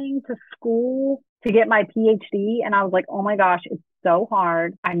going to school to get my PhD and I was like, oh my gosh, it's so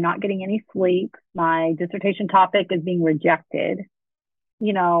hard, I'm not getting any sleep, my dissertation topic is being rejected,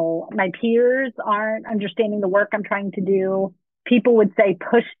 you know, my peers aren't understanding the work I'm trying to do, people would say,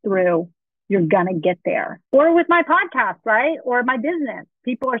 push through, you're gonna get there. Or with my podcast, right? Or my business,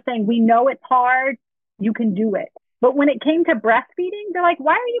 people are saying, we know it's hard, you can do it. But when it came to breastfeeding, they're like,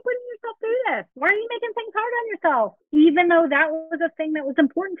 why are you putting yourself through this? Why are you making things hard on yourself? Even though that was a thing that was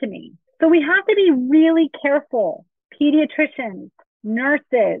important to me. So we have to be really careful. Pediatricians,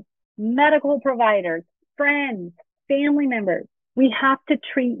 nurses, medical providers, friends, family members. We have to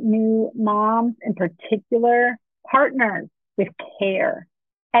treat new moms, in particular, partners, with care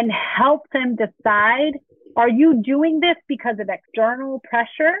and help them decide, are you doing this because of external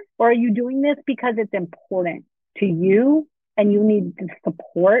pressure, or are you doing this because it's important to you and you need the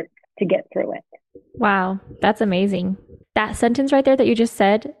support to get through it? Wow, that's amazing. That sentence right there that you just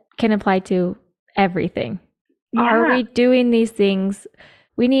said can apply to everything. Yeah. Are we doing these things?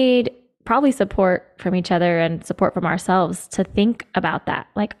 We need probably support from each other and support from ourselves to think about that.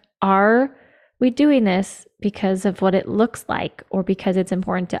 Like, are we doing this because of what it looks like or because it's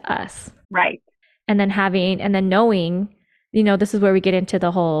important to us? Right. And then knowing, this is where we get into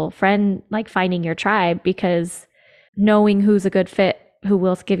the whole friend, like finding your tribe, because knowing who's a good fit, who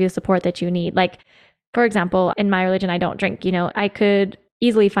will give you the support that you need. Like, for example, in my religion, I don't drink. I could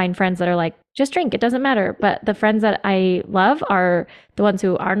easily find friends that are like, just drink, it doesn't matter. But the friends that I love are the ones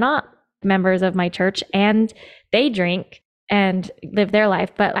who are not members of my church and they drink and live their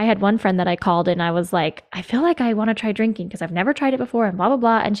life. But I had one friend that I called and I was like, I feel like I want to try drinking because I've never tried it before and blah, blah,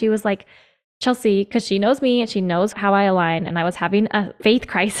 blah. And she was like, Chelsea, because she knows me and she knows how I align. And I was having a faith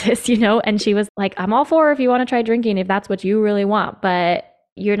crisis, and she was like, I'm all for if you want to try drinking, if that's what you really want, but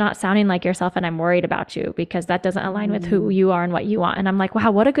you're not sounding like yourself. And I'm worried about you because that doesn't align with who you are and what you want. And I'm like, wow,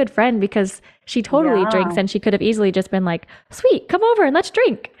 what a good friend, because she totally drinks and she could have easily just been like, sweet, come over and let's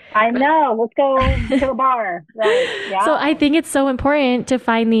drink. I know. Let's go to a bar. Right. Yeah. So I think it's so important to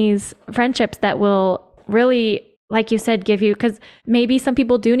find these friendships that will really, like you said, give you, because maybe some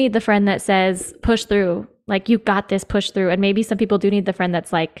people do need the friend that says, push through, like you got this, push through. And maybe some people do need the friend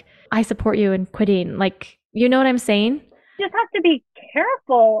that's like, I support you in quitting. Like, you know what I'm saying? You just have to be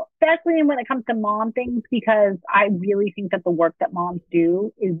careful, especially when it comes to mom things, because I really think that the work that moms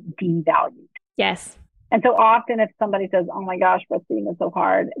do is devalued. Yes. And so often if somebody says, oh my gosh, breastfeeding is so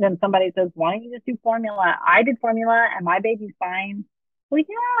hard, then somebody says, why don't you just do formula? I did formula and my baby's fine. Well,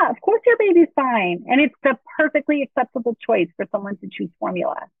 yeah, of course your baby's fine. And it's a perfectly acceptable choice for someone to choose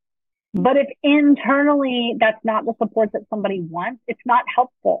formula. But if internally that's not the support that somebody wants, it's not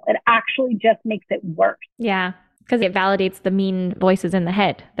helpful. It actually just makes it worse. Yeah, because it validates the mean voices in the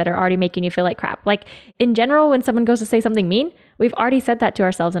head that are already making you feel like crap. Like in general, when someone goes to say something mean, we've already said that to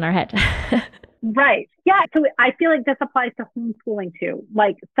ourselves in our head. Right. Yeah. So I feel like this applies to homeschooling too.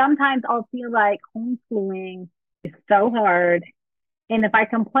 Like sometimes I'll feel like homeschooling is so hard. And if I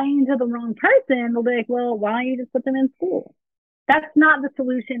complain to the wrong person, they'll be like, well, why don't you just put them in school? That's not the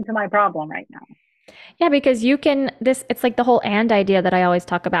solution to my problem right now. Yeah, because it's like the whole and idea that I always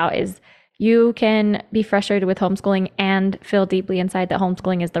talk about is you can be frustrated with homeschooling and feel deeply inside that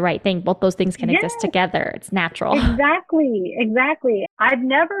homeschooling is the right thing. Both those things can exist together. It's natural. Exactly. I've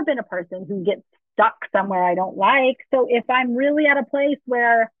never been a person who gets stuck somewhere I don't like. So if I'm really at a place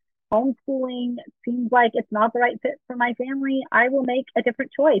where homeschooling seems like it's not the right fit for my family, I will make a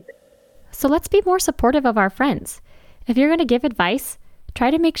different choice. So let's be more supportive of our friends. If you're going to give advice,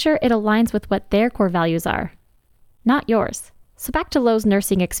 try to make sure it aligns with what their core values are, not yours. So back to Lo's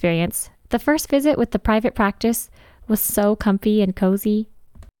nursing experience. The first visit with the private practice was so comfy and cozy.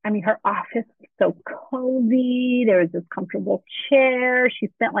 I mean, her office was so cozy. There was this comfortable chair. She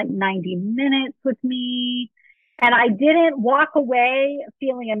spent like 90 minutes with me. And I didn't walk away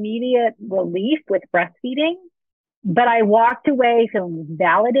feeling immediate relief with breastfeeding, but I walked away feeling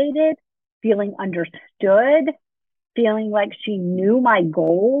validated, feeling understood, feeling like she knew my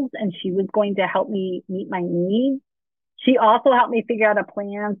goals and she was going to help me meet my needs. She also helped me figure out a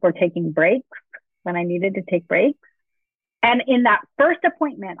plan for taking breaks when I needed to take breaks. And in that first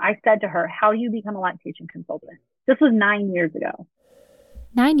appointment, I said to her, how do you become a lactation consultant? This was 9 years ago.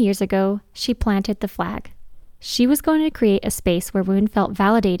 9 years ago, she planted the flag. She was going to create a space where women felt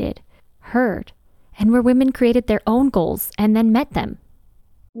validated, heard, and where women created their own goals and then met them.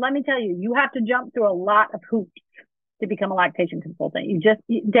 Let me tell you, you have to jump through a lot of hoops to become a lactation consultant.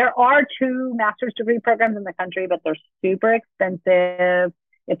 There are 2 master's degree programs in the country, but they're super expensive.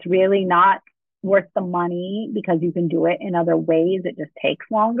 It's really not worth the money because you can do it in other ways. It just takes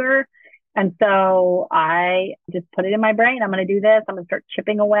longer. And so I just put it in my brain. I'm going to do this. I'm going to start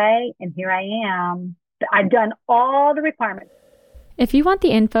chipping away. And here I am. I've done all the requirements. If you want the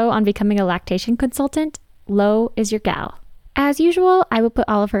info on becoming a lactation consultant, Lo is your gal. As usual, I will put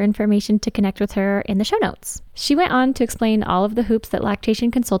all of her information to connect with her in the show notes. She went on to explain all of the hoops that lactation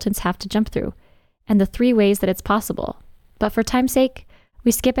consultants have to jump through and the 3 ways that it's possible. But for time's sake,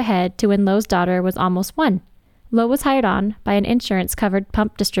 we skip ahead to when Lo's daughter was almost 1. Lo was hired on by an insurance-covered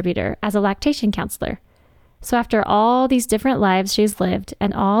pump distributor as a lactation counselor. So after all these different lives she's lived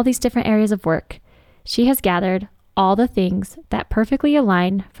and all these different areas of work, she has gathered all the things that perfectly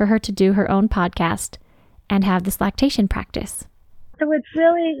align for her to do her own podcast and have this lactation practice. So it's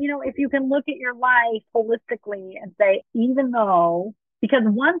really, if you can look at your life holistically and say, even though, because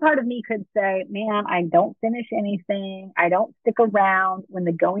one part of me could say, man, I don't finish anything. I don't stick around. When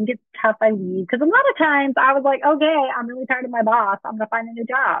the going gets tough, I leave. Because a lot of times I was like, okay, I'm really tired of my boss. I'm going to find a new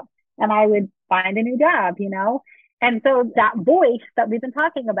job. And I would find a new job, And so that voice that we've been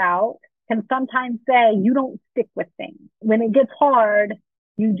talking about can sometimes say, you don't stick with things. When it gets hard,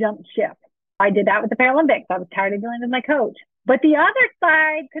 you jump ship. I did that with the Paralympics. I was tired of dealing with my coach. But the other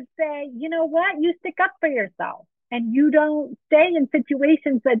side could say, you know what? You stick up for yourself and you don't stay in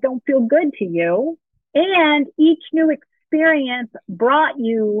situations that don't feel good to you. And each new experience brought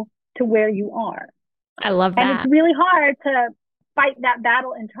you to where you are. I love And that. it's really hard to fight that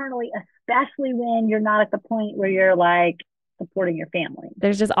battle internally, especially when you're not at the point where you're like supporting your family.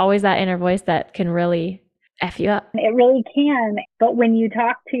 There's just always that inner voice that can really F you up. It really can. But when you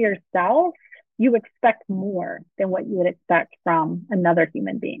talk to yourself, you expect more than what you would expect from another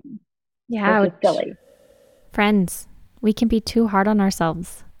human being. Yeah. Which is silly. Friends, we can be too hard on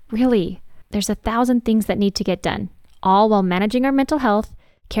ourselves. Really. There's 1,000 things that need to get done, all while managing our mental health,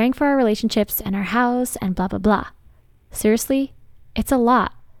 caring for our relationships and our house, and blah, blah, blah. Seriously, it's a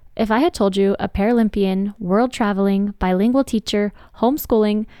lot. If I had told you a Paralympian, world-traveling, bilingual teacher,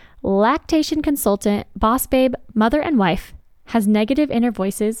 homeschooling, lactation consultant, boss babe, mother, and wife has negative inner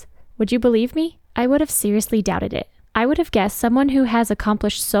voices, would you believe me? I would have seriously doubted it. I would have guessed someone who has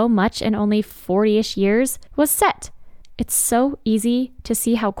accomplished so much in only 40-ish years was set. It's so easy to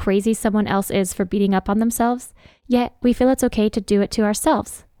see how crazy someone else is for beating up on themselves, yet we feel it's okay to do it to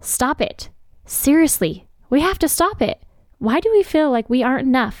ourselves. Stop it. Seriously, we have to stop it. Why do we feel like we aren't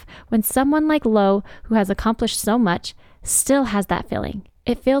enough when someone like Lo, who has accomplished so much, still has that feeling?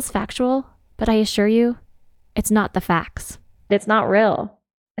 It feels factual, but I assure you, it's not the facts. It's not real.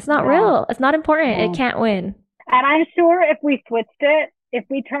 It's not real. It's not important. It can't win. And I'm sure if we switched it, if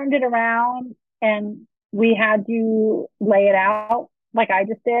we turned it around and we had you lay it out like I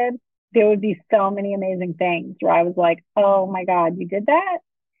just did, there would be so many amazing things where I was like, oh my God, you did that?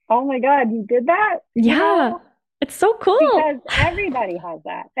 Oh my God, you did that? Yeah. You know? It's so cool. Because everybody has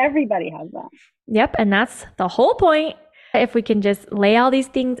that. Everybody has that. Yep. And that's the whole point. If we can just lay all these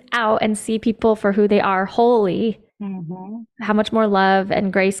things out and see people for who they are wholly, how much more love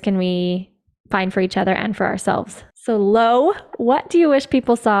and grace can we find for each other and for ourselves? So Lo, what do you wish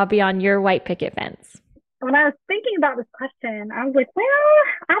people saw beyond your white picket fence? When I was thinking about this question, I was like, well,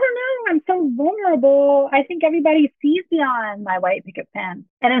 I don't know. I'm so vulnerable. I think everybody sees beyond my white picket fence.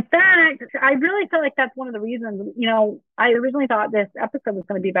 And in fact, I really feel like that's one of the reasons, you know, I originally thought this episode was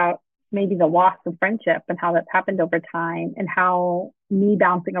going to be about maybe the loss of friendship and how that's happened over time and how me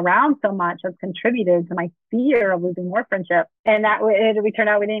bouncing around so much has contributed to my fear of losing more friendship. And that it turned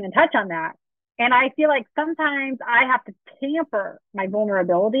out we didn't even touch on that. And I feel like sometimes I have to tamper my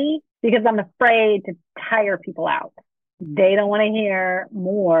vulnerability because I'm afraid to tire people out. They don't want to hear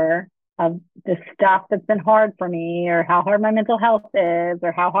more of the stuff that's been hard for me or how hard my mental health is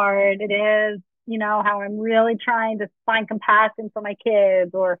or how hard it is, you know, how I'm really trying to find compassion for my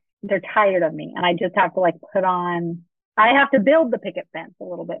kids, or they're tired of me. And I just have to I have to build the picket fence a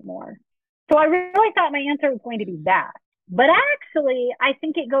little bit more. So I really thought my answer was going to be that. But actually, I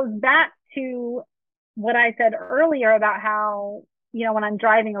think it goes back to what I said earlier about how, you know, when I'm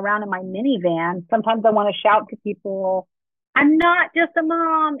driving around in my minivan, sometimes I want to shout to people, I'm not just a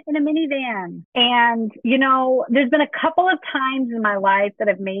mom in a minivan. And, you know, there's been a couple of times in my life that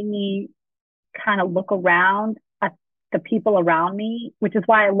have made me kind of look around at the people around me, which is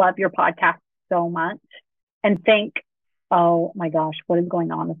why I love your podcast so much, and think, oh my gosh, what is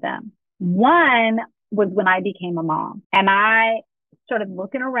going on with them? One was when I became a mom, and I started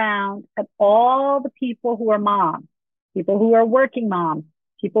looking around at all the people who are moms, people who are working moms,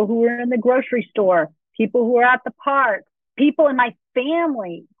 people who are in the grocery store, people who are at the park, people in my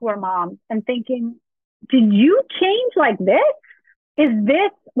family who are moms, and thinking, did you change like this? Is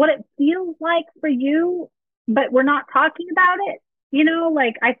this what it feels like for you, but we're not talking about it? You know,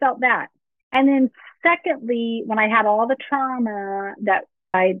 like I felt that. And then secondly, when I had all the trauma that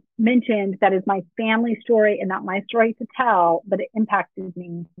I mentioned, that is my family story and not my story to tell, but it impacted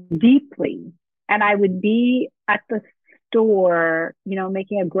me deeply. And I would be at the store, you know,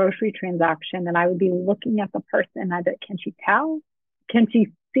 making a grocery transaction, and I would be looking at the person and I'd be like, can she tell? Can she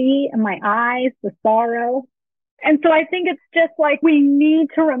see in my eyes the sorrow? And so I think it's just like we need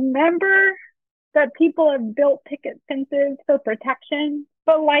to remember that people have built picket fences for protection.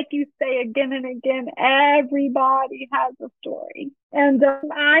 But like you say again and again, everybody has a story. And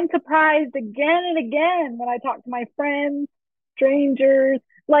I'm surprised again and again when I talk to my friends, strangers.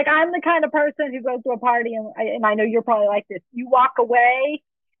 Like, I'm the kind of person who goes to a party, and I know you're probably like this. You walk away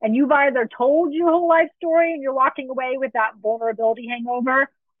and you've either told your whole life story and you're walking away with that vulnerability hangover,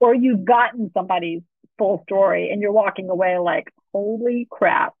 or you've gotten somebody's full story and you're walking away like, holy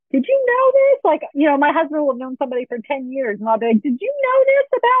crap. Did you know this? Like, you know, my husband will have known somebody for 10 years and I'll be like, did you know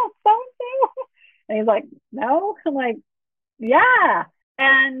this about so-and-so? And he's like, no. I'm like, yeah.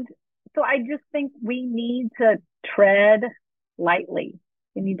 And so I just think we need to tread lightly.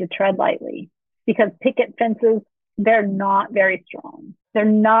 We need to tread lightly, because picket fences they're not very strong. They're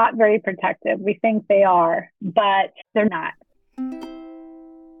not very protective. We think they are, but they're not.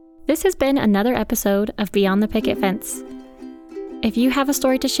 This has been another episode of Beyond the Picket Fence. If you have a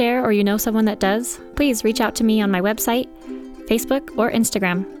story to share or you know someone that does, please reach out to me on my website, Facebook, or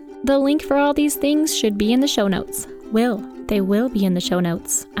Instagram. The link for all these things should be in the show notes. They will be in the show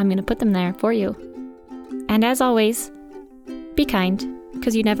notes. I'm going to put them there for you. And as always, be kind,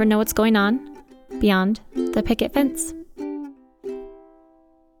 because you never know what's going on beyond the picket fence.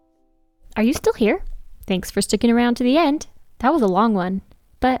 Are you still here? Thanks for sticking around to the end. That was a long one,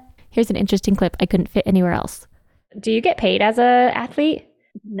 but here's an interesting clip I couldn't fit anywhere else. Do you get paid as an athlete?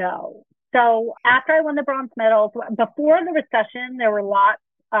 No. So after I won the bronze medals, before the recession, there were lots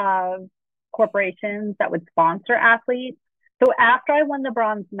of corporations that would sponsor athletes. So after I won the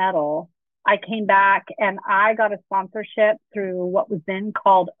bronze medal, I came back and I got a sponsorship through what was then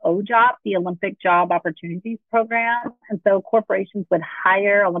called OJOP, the Olympic Job Opportunities Program. And so corporations would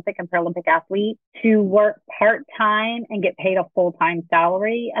hire Olympic and Paralympic athletes to work part-time and get paid a full-time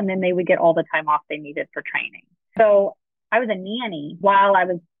salary. And then they would get all the time off they needed for training. So I was a nanny while I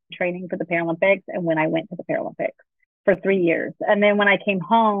was training for the Paralympics and when I went to the Paralympics for 3 years. And then when I came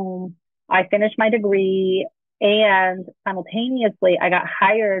home, I finished my degree. And simultaneously, I got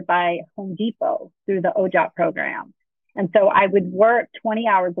hired by Home Depot through the OJOP program. And so I would work 20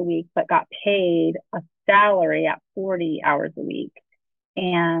 hours a week, but got paid a salary at 40 hours a week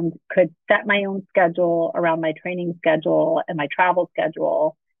and could set my own schedule around my training schedule and my travel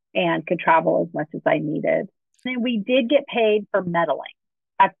schedule and could travel as much as I needed. And we did get paid for medaling.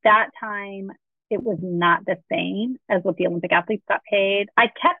 At that time, it was not the same as what the Olympic athletes got paid. I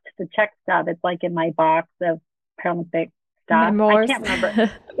kept the check stub. It's like in my box of Paralympic stuff. Memoirs. I can't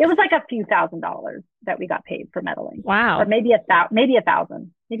remember. It was like a few $1,000s that we got paid for medaling. Wow. Or maybe $1,000,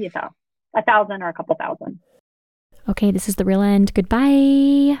 $1,000 or a couple thousand. Okay, this is the real end.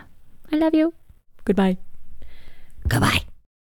 Goodbye. I love you. Goodbye. Goodbye.